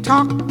 You keep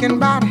talking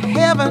about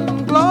heaven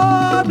and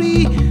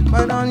glory,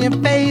 but on your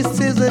face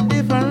is a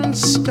different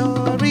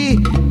story.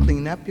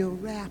 Clean up your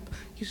rap,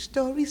 your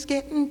story's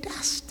getting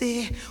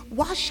dusty.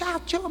 Wash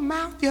out your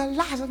mouth, your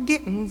lies are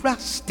getting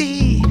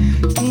rusty.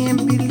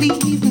 Can't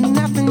believe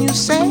nothing you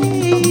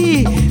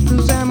say,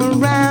 'cause I'm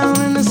around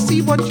and I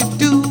see what you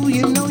do.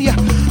 You know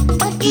you're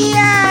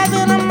funkier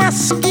than a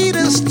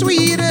mosquito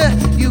streeter.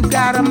 You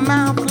got a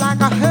mouth like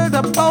a herd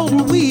of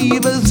bold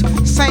weavers.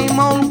 Same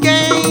old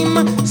game,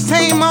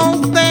 same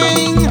old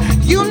thing.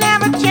 You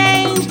never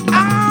change,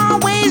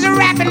 always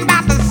rapping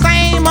about the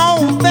same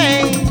old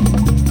thing.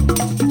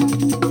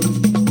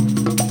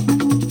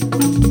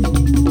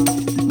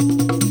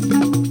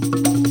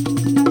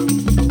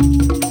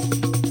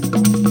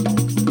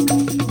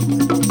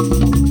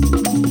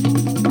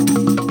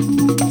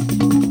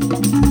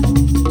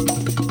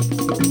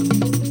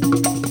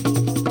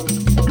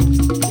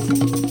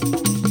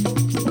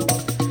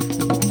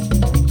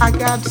 I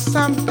got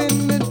something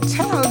to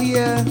tell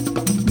you.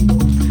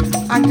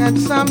 I got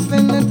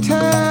something to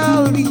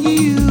tell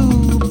you,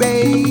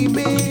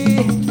 baby,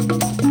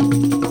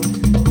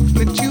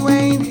 that you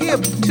ain't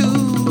hip to,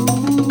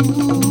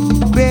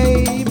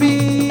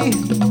 baby.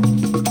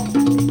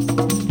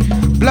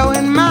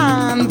 Blowing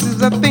minds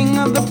is a thing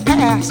of the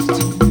past.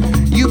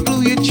 You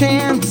blew your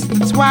chance,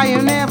 that's why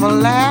you never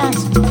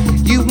last.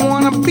 You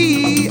wanna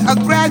be a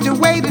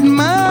graduated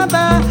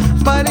mother,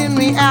 but in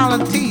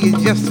reality you're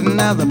just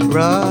another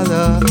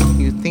brother.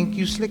 You think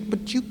you slick,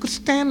 but you could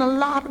stand a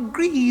lot of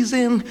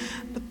greasing.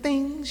 The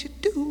things you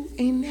do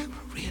ain't never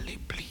really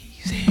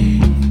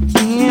pleasing.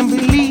 Can't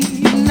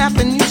believe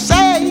nothing you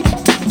say.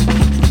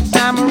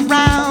 I'm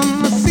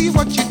around to see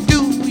what you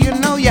do. You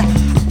know you're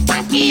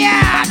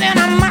funkier than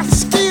a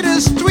mosquito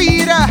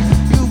streeter.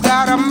 You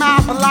got a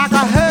mouth like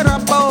a herd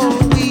of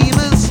bold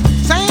weavers.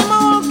 Same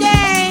old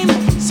game,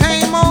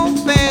 same old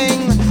thing.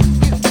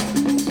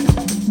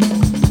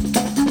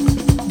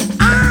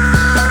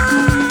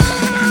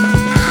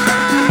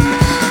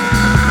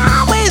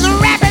 Always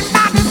rapping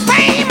about the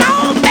same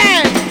old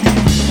thing.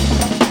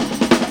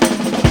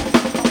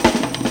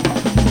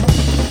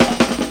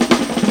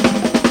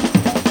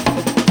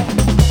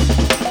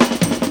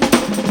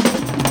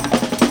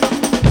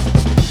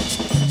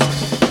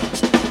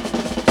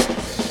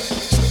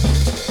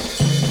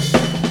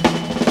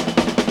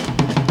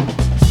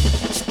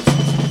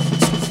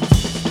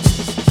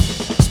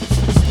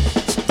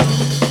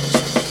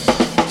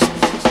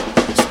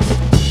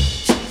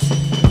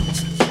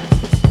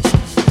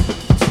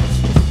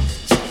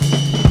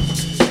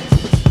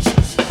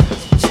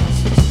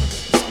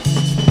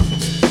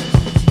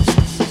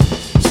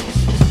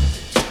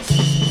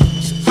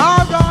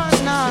 All right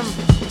now.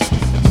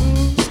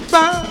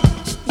 Bye.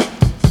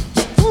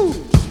 Ooh,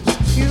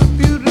 you're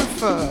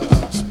beautiful.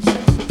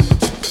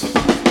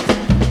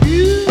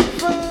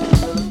 Beautiful.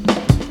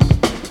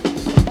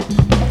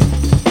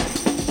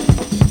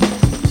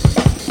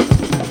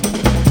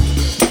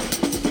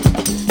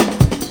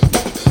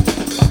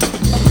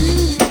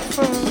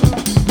 Beautiful.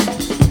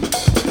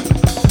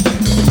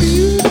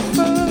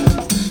 Beautiful.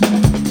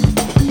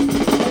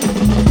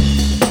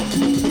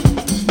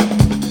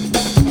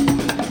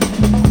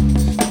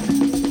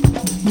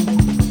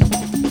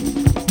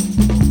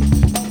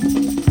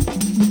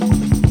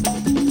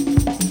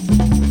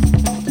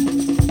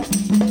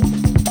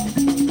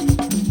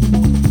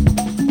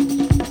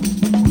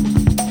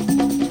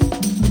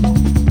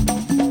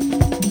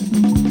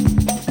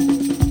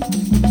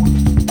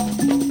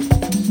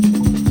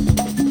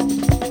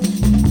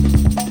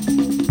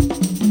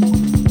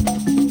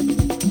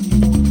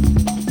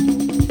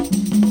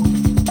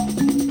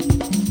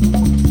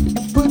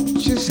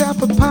 Put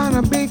yourself upon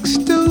a big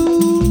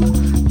stool.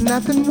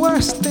 Nothing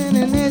worse than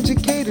an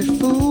educated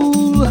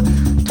fool.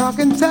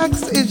 Talking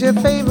sex is your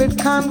favorite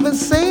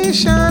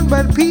conversation,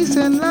 but peace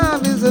and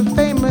love is a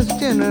famous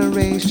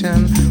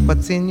generation.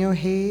 What's in your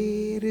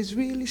head is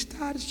really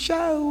started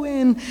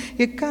showing.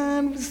 Your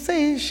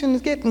conversation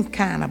is getting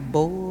kind of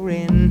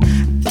boring.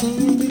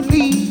 Can't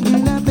believe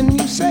nothing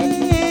you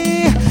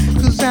say,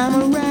 'cause I'm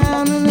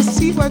around and I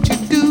see what you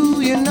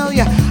do. You know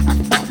you're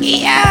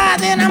funkier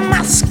than a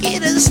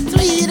mosquito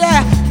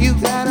streeter. You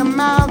got a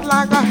mouth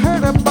like a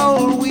herd of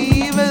bold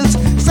weavers.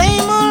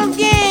 Same old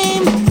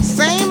game,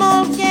 same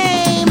old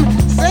game,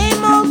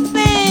 same old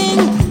thing.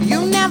 You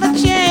never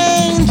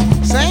change.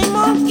 Same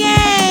old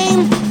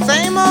game,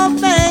 same old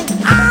thing.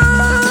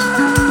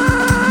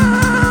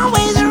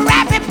 Always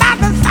rapping about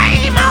the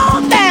same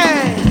old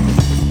thing.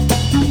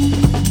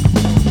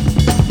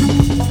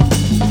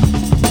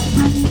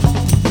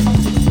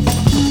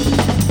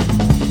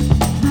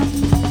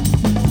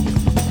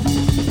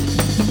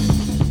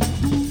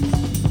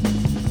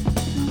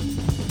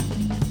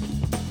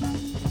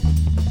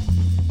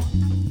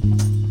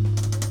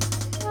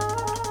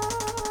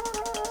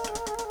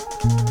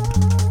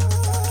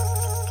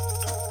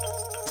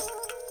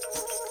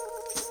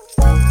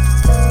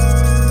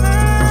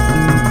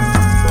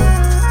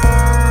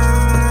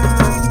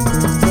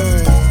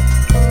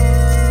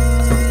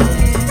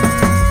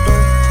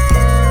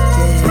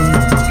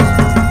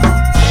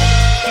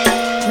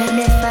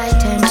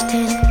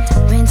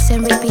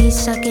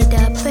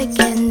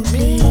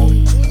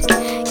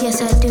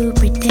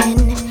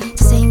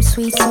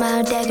 Sweet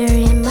smile, dagger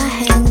in my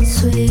hand,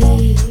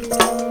 sweet.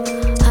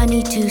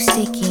 Honey too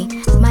sticky,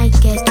 might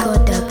get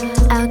caught up.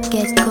 I'll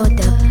get caught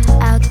up,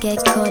 I'll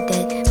get caught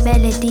up.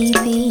 Melody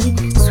B,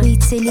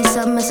 sweet silly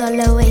summers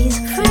always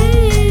free.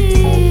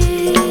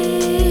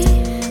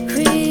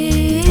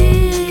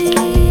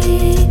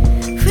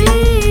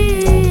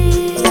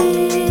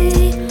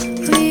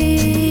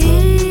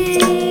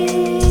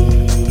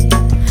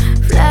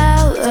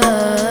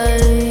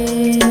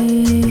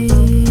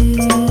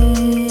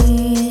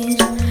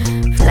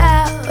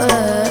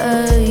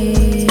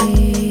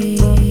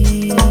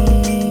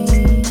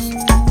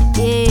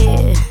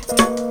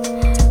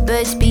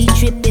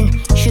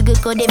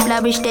 They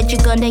flourish that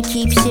you're gonna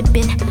keep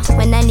sipping.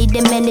 When I need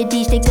the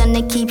melodies, they're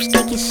gonna keep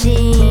sticking.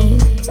 Sing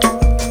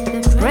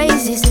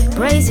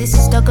praises,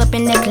 stuck up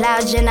in the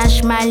clouds and I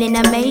smile in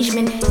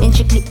amazement.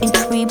 Intricately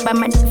intrigued by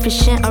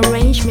magnificent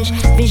arrangements.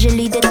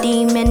 Visually the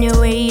theme and the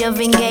way of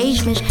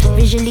engagements.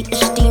 Visually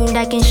esteemed,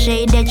 I can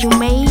say that you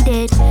made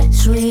it.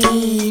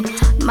 Sweet,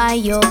 my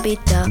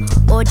bitter.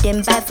 All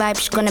them bad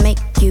vibes gonna make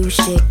you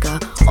sicker.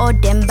 All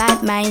them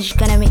bad minds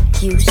gonna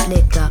make you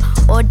slicker.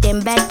 All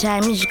them bad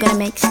times gonna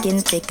make skin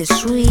thicker.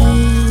 Sweet,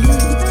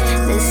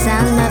 the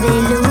sound of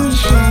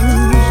illusion,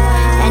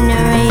 an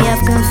array of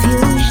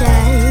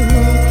confusion.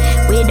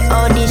 With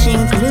all this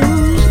inclusion.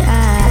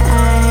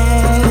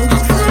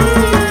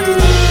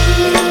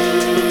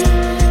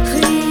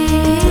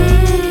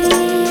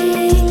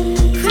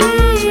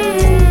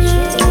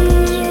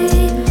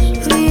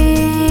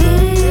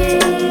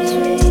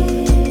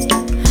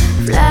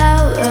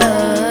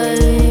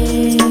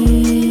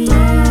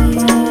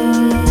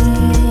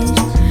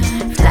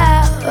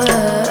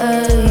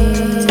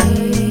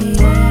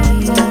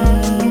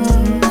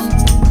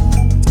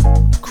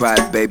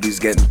 Babies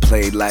getting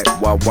played like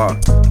wah-wah.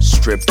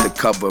 Strip the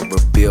cover,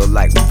 reveal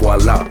like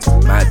voila.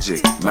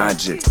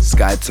 Magic,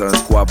 sky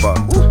turns guava.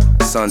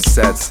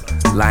 Sunsets,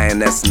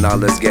 lioness and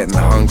all is getting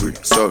hungry.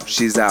 So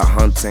she's out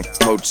hunting,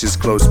 poachers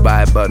close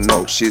by, but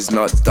no, she's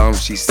not dumb.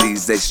 She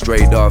sees they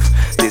straight off.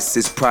 This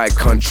is pride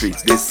country,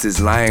 this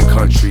is lion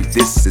country.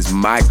 This is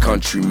my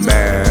country,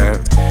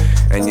 man.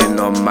 And you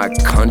know my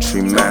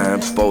country,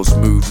 man. Both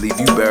move, leave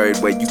you buried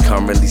where you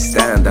can't really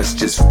stand. That's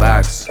just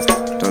facts,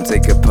 don't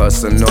take it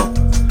personal.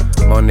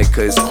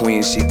 Monica is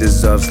queen, she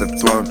deserves the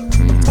throne.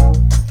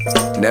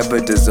 Never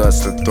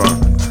deserves the throne.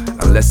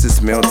 Unless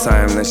it's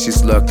mealtime, then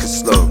she's lurking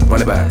slow.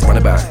 Run it back.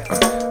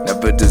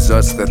 Never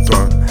deserves the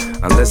throne.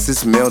 Unless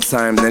it's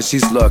mealtime, then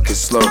she's lurking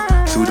slow.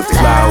 Through the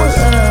flowers.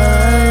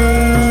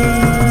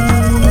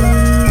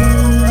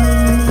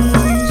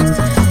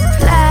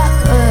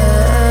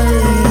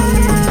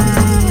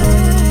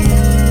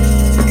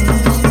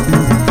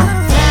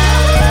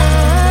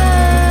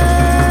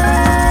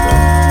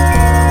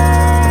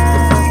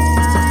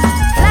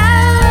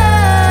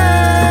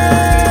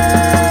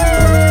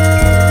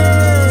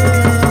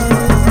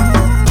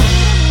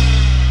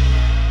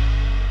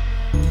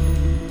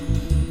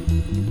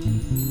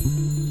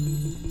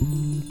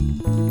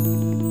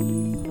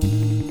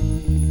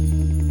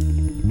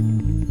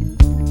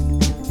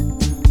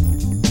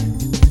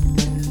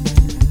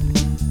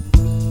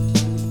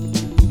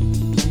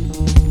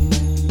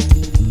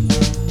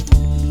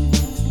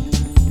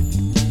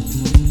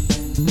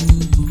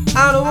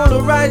 I don't wanna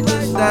write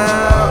this down.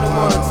 I don't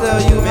wanna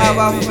tell you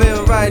how I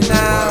feel right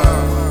now.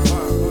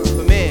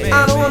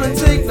 I don't wanna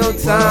take no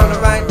time to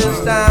write this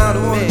down. I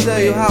don't wanna tell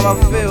you how I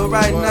feel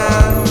right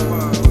now.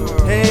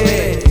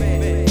 Hey,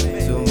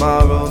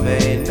 tomorrow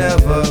may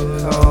never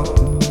come.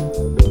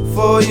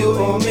 For you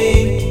or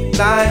me,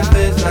 life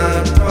is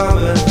not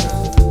promised.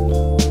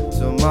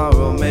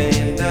 Tomorrow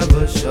may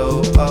never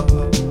show up.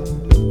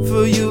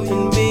 For you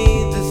and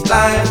me, this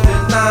life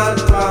is not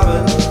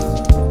promised.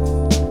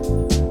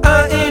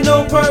 I ain't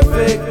no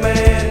perfect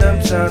man,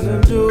 I'm trying to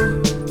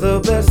do the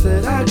best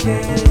that I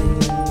can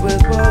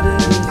with what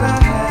it is I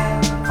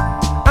have.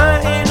 I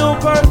ain't no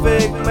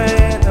perfect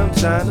man, I'm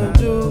trying to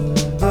do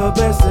the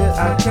best that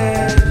I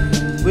can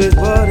with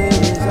what it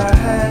is I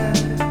have.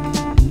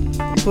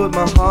 Put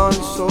my heart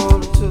and soul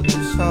into the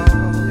song.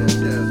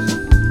 Yes.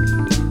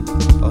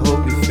 I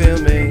hope you feel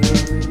me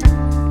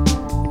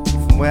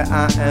from where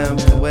I am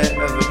to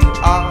wherever you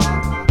are.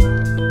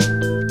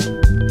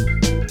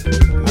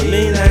 I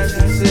mean that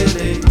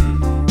sincerely.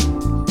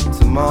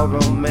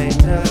 Tomorrow may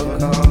never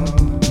come.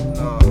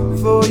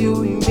 For you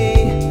and me,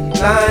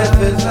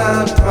 life is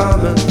not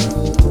promised.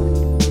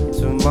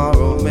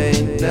 Tomorrow may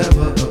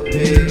never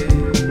appear.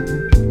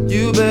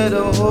 You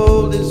better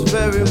hold this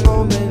very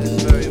moment,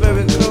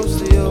 very close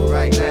to you.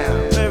 Right now.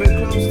 Very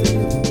close to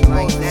you.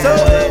 Right now. So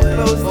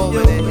close to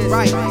you.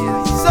 Right.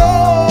 So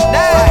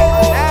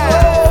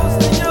close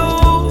to you.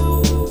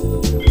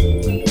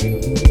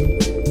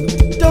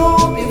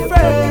 Don't be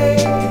afraid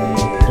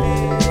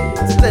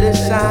to let it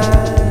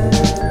shine.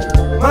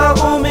 My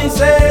homie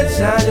said,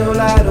 shine your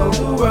light on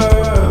the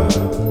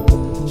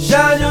world.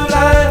 Shine your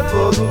light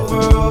for the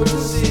world to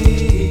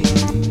see.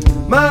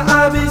 My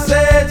hobby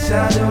said,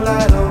 shine your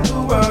light on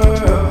the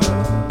world.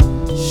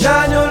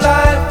 Shine your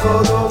light for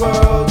the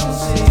world to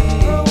see.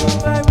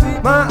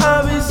 My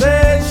hobby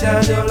said,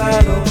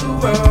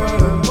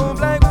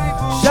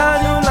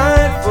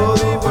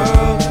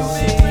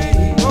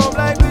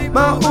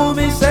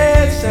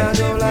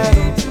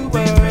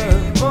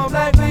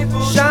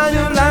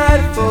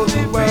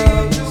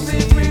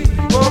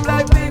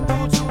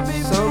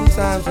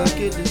 Sometimes I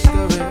get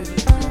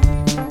discouraged.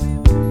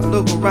 I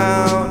look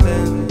around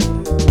and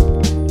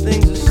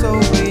things are so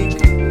weak.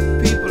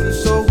 People are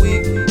so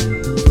weak.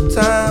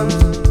 Sometimes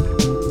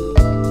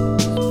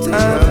I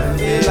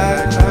feel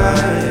like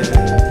crying.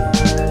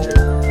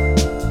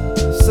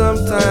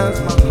 Sometimes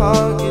my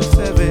heart gets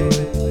heavy.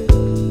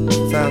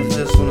 Sometimes I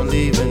just wanna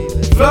leave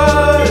and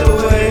fly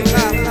away.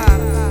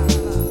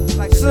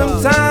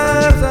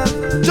 Sometimes I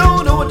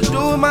don't know what to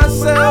do with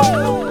myself.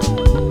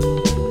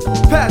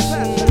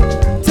 Passion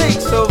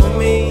takes over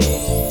me.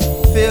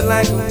 Feel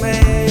like a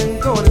man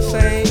going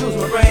insane. Lose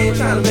my brain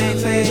trying to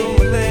maintain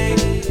my thing.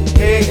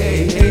 Hey,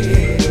 hey, hey,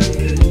 hey.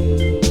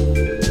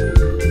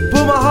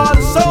 Put my heart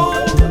and soul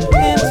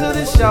into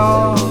this,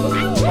 y'all.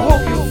 I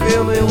hope you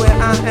feel me where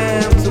I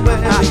am, to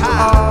wherever you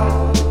are.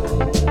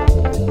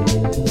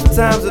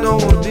 Sometimes I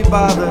don't wanna be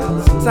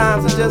bothered.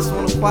 Sometimes I just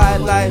want a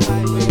quiet life.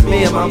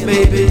 Me and my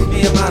babies,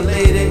 me and my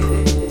lady.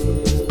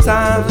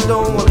 Sometimes I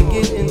don't wanna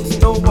get into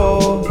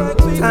snowball.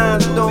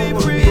 Sometimes I don't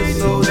wanna be a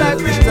soldier.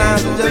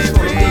 Sometimes I just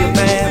wanna be a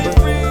man.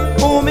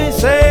 But whom he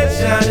said,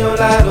 shine your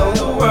light on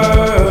the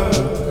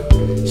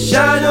world.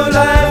 Shine your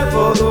light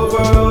for the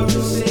world to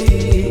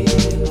see.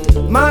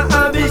 My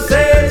hobby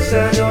said,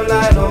 shine your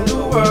light on the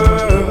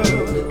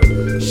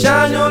world.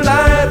 Shine your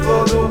light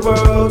for the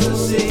world to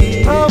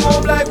see. I'm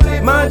on black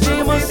people. My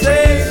dreamer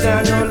said,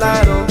 shine your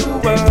light on the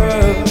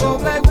world.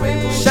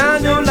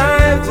 Shine your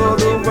light for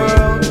the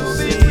world to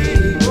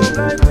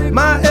see.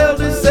 My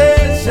elder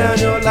said, shine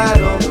your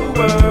light on the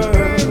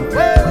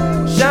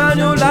world. Shine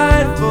your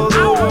light for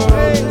the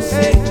world to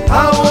see. I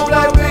want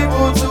black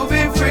people to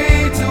be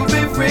free, to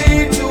be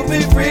free, to be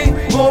free.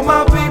 Want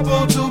my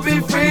people to be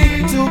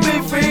free, to be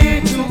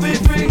free, to be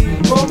free.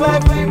 Want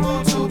black people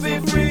to be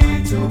free,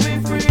 to be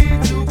free,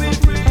 to be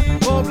free.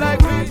 Want black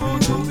people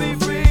to be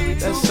free.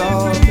 That's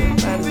all that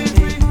matters to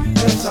me.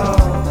 That's all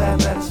that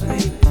matters to me.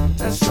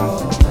 That's all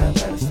that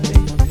matters to me.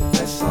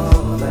 That's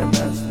all that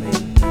matters to me.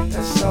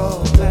 That's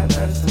all that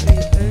matters to me.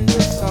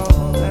 That's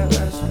all that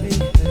matters to me.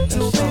 That's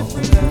all that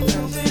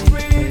matters to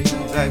me.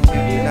 Black people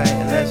unite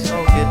and let's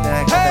all get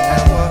down. Gotta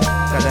have one.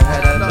 Gotta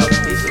have that love.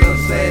 These little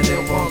saying they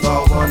want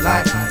all one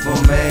life.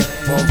 One man,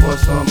 one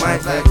voice, one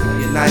mic. Black people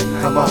unite.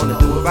 Come on and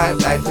do it right.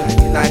 Black people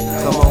unite.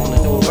 Come on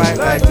and do it right.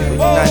 Black people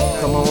unite.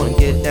 Come on and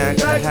get down.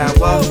 Gotta have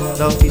one.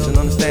 Love, peace, and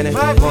understanding.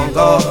 One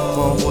God,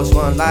 one voice,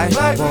 one life.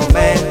 One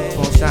man,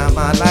 one shine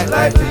my light.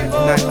 Black people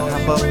unite.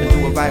 Hop up and do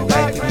it right.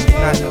 Black people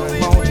unite.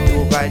 Come on and do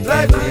it right.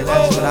 Yeah, baby,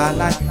 that's what I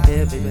like.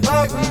 Yeah, baby,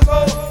 that's what I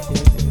like.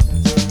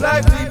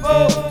 Black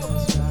people,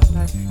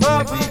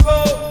 my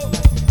people,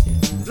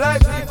 black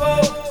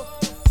people,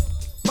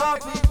 my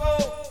people.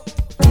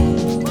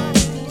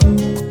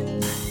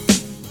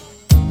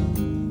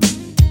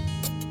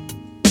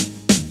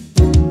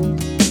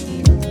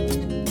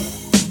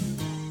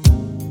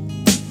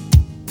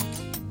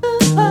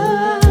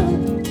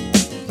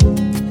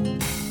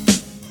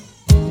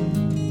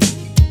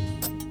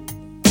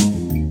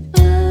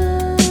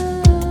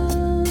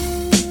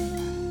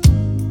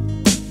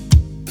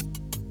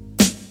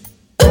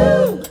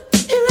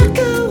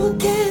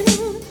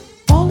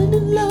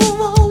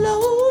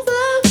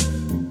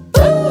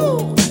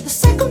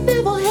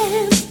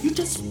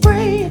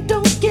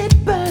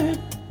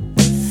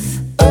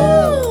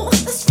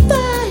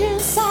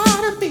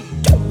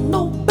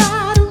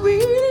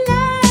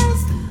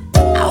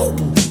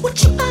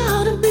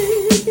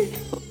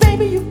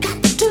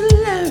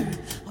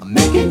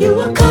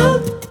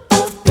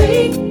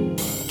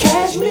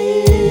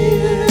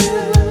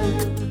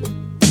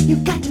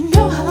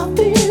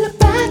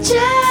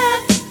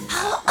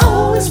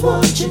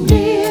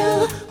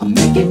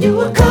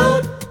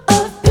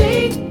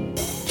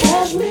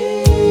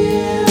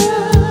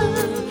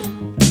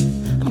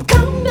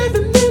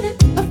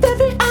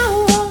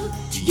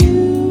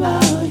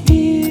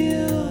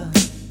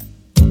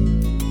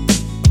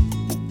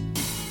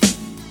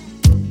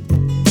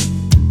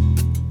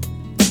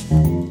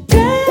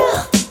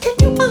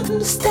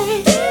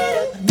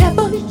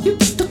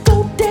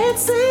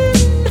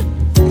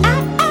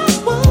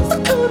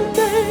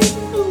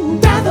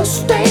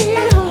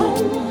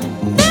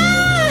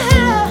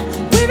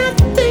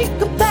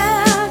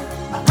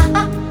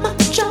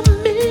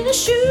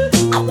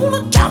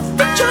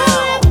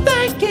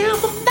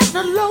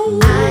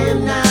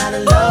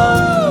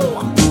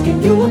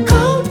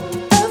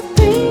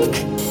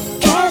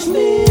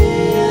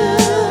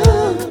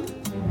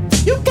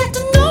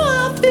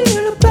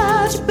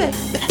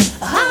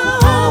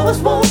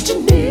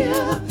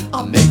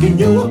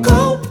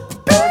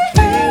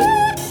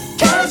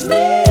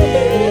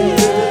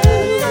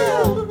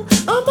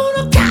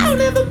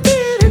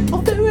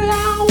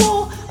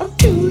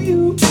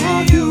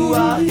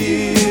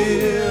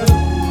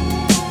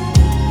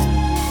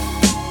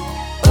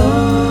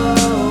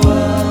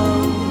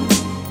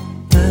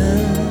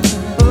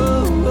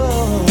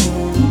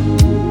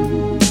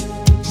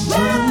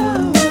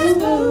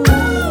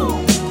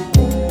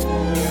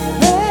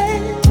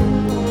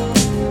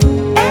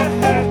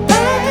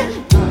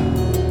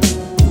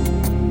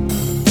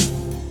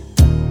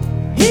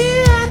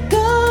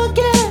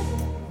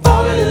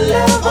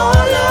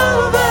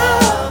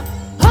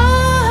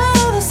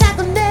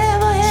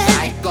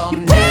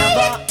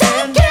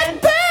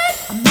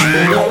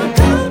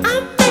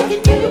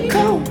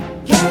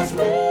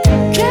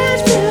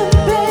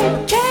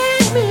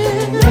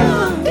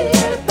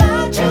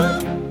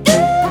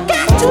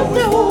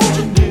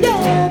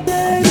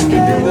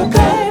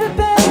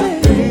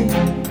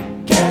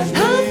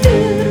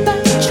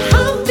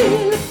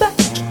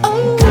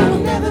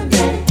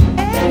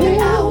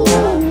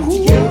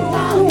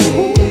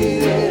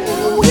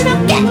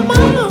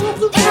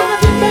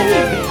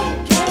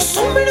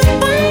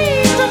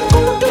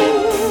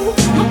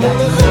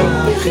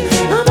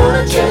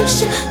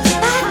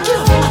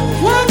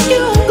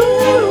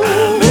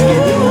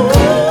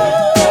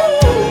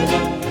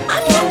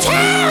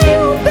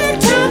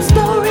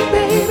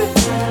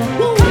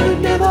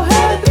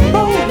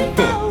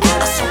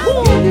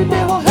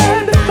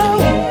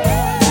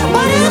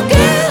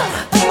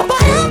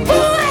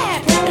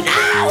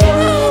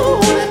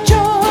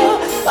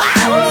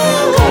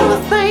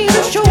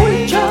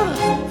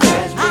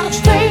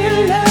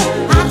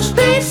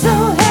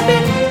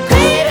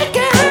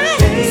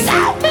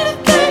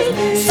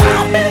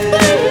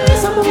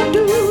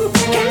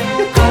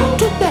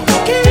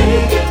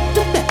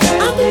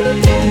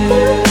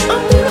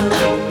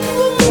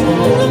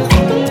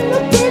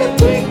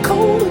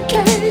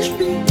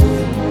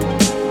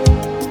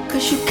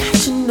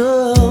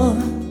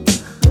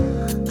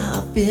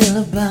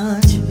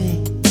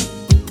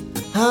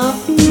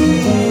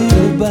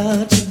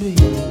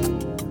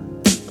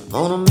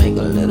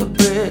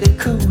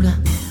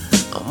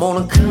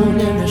 gonna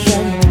count every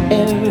second,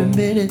 every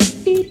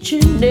minute, each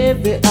and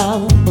every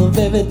hour of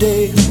every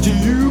day. Till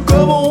you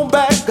come on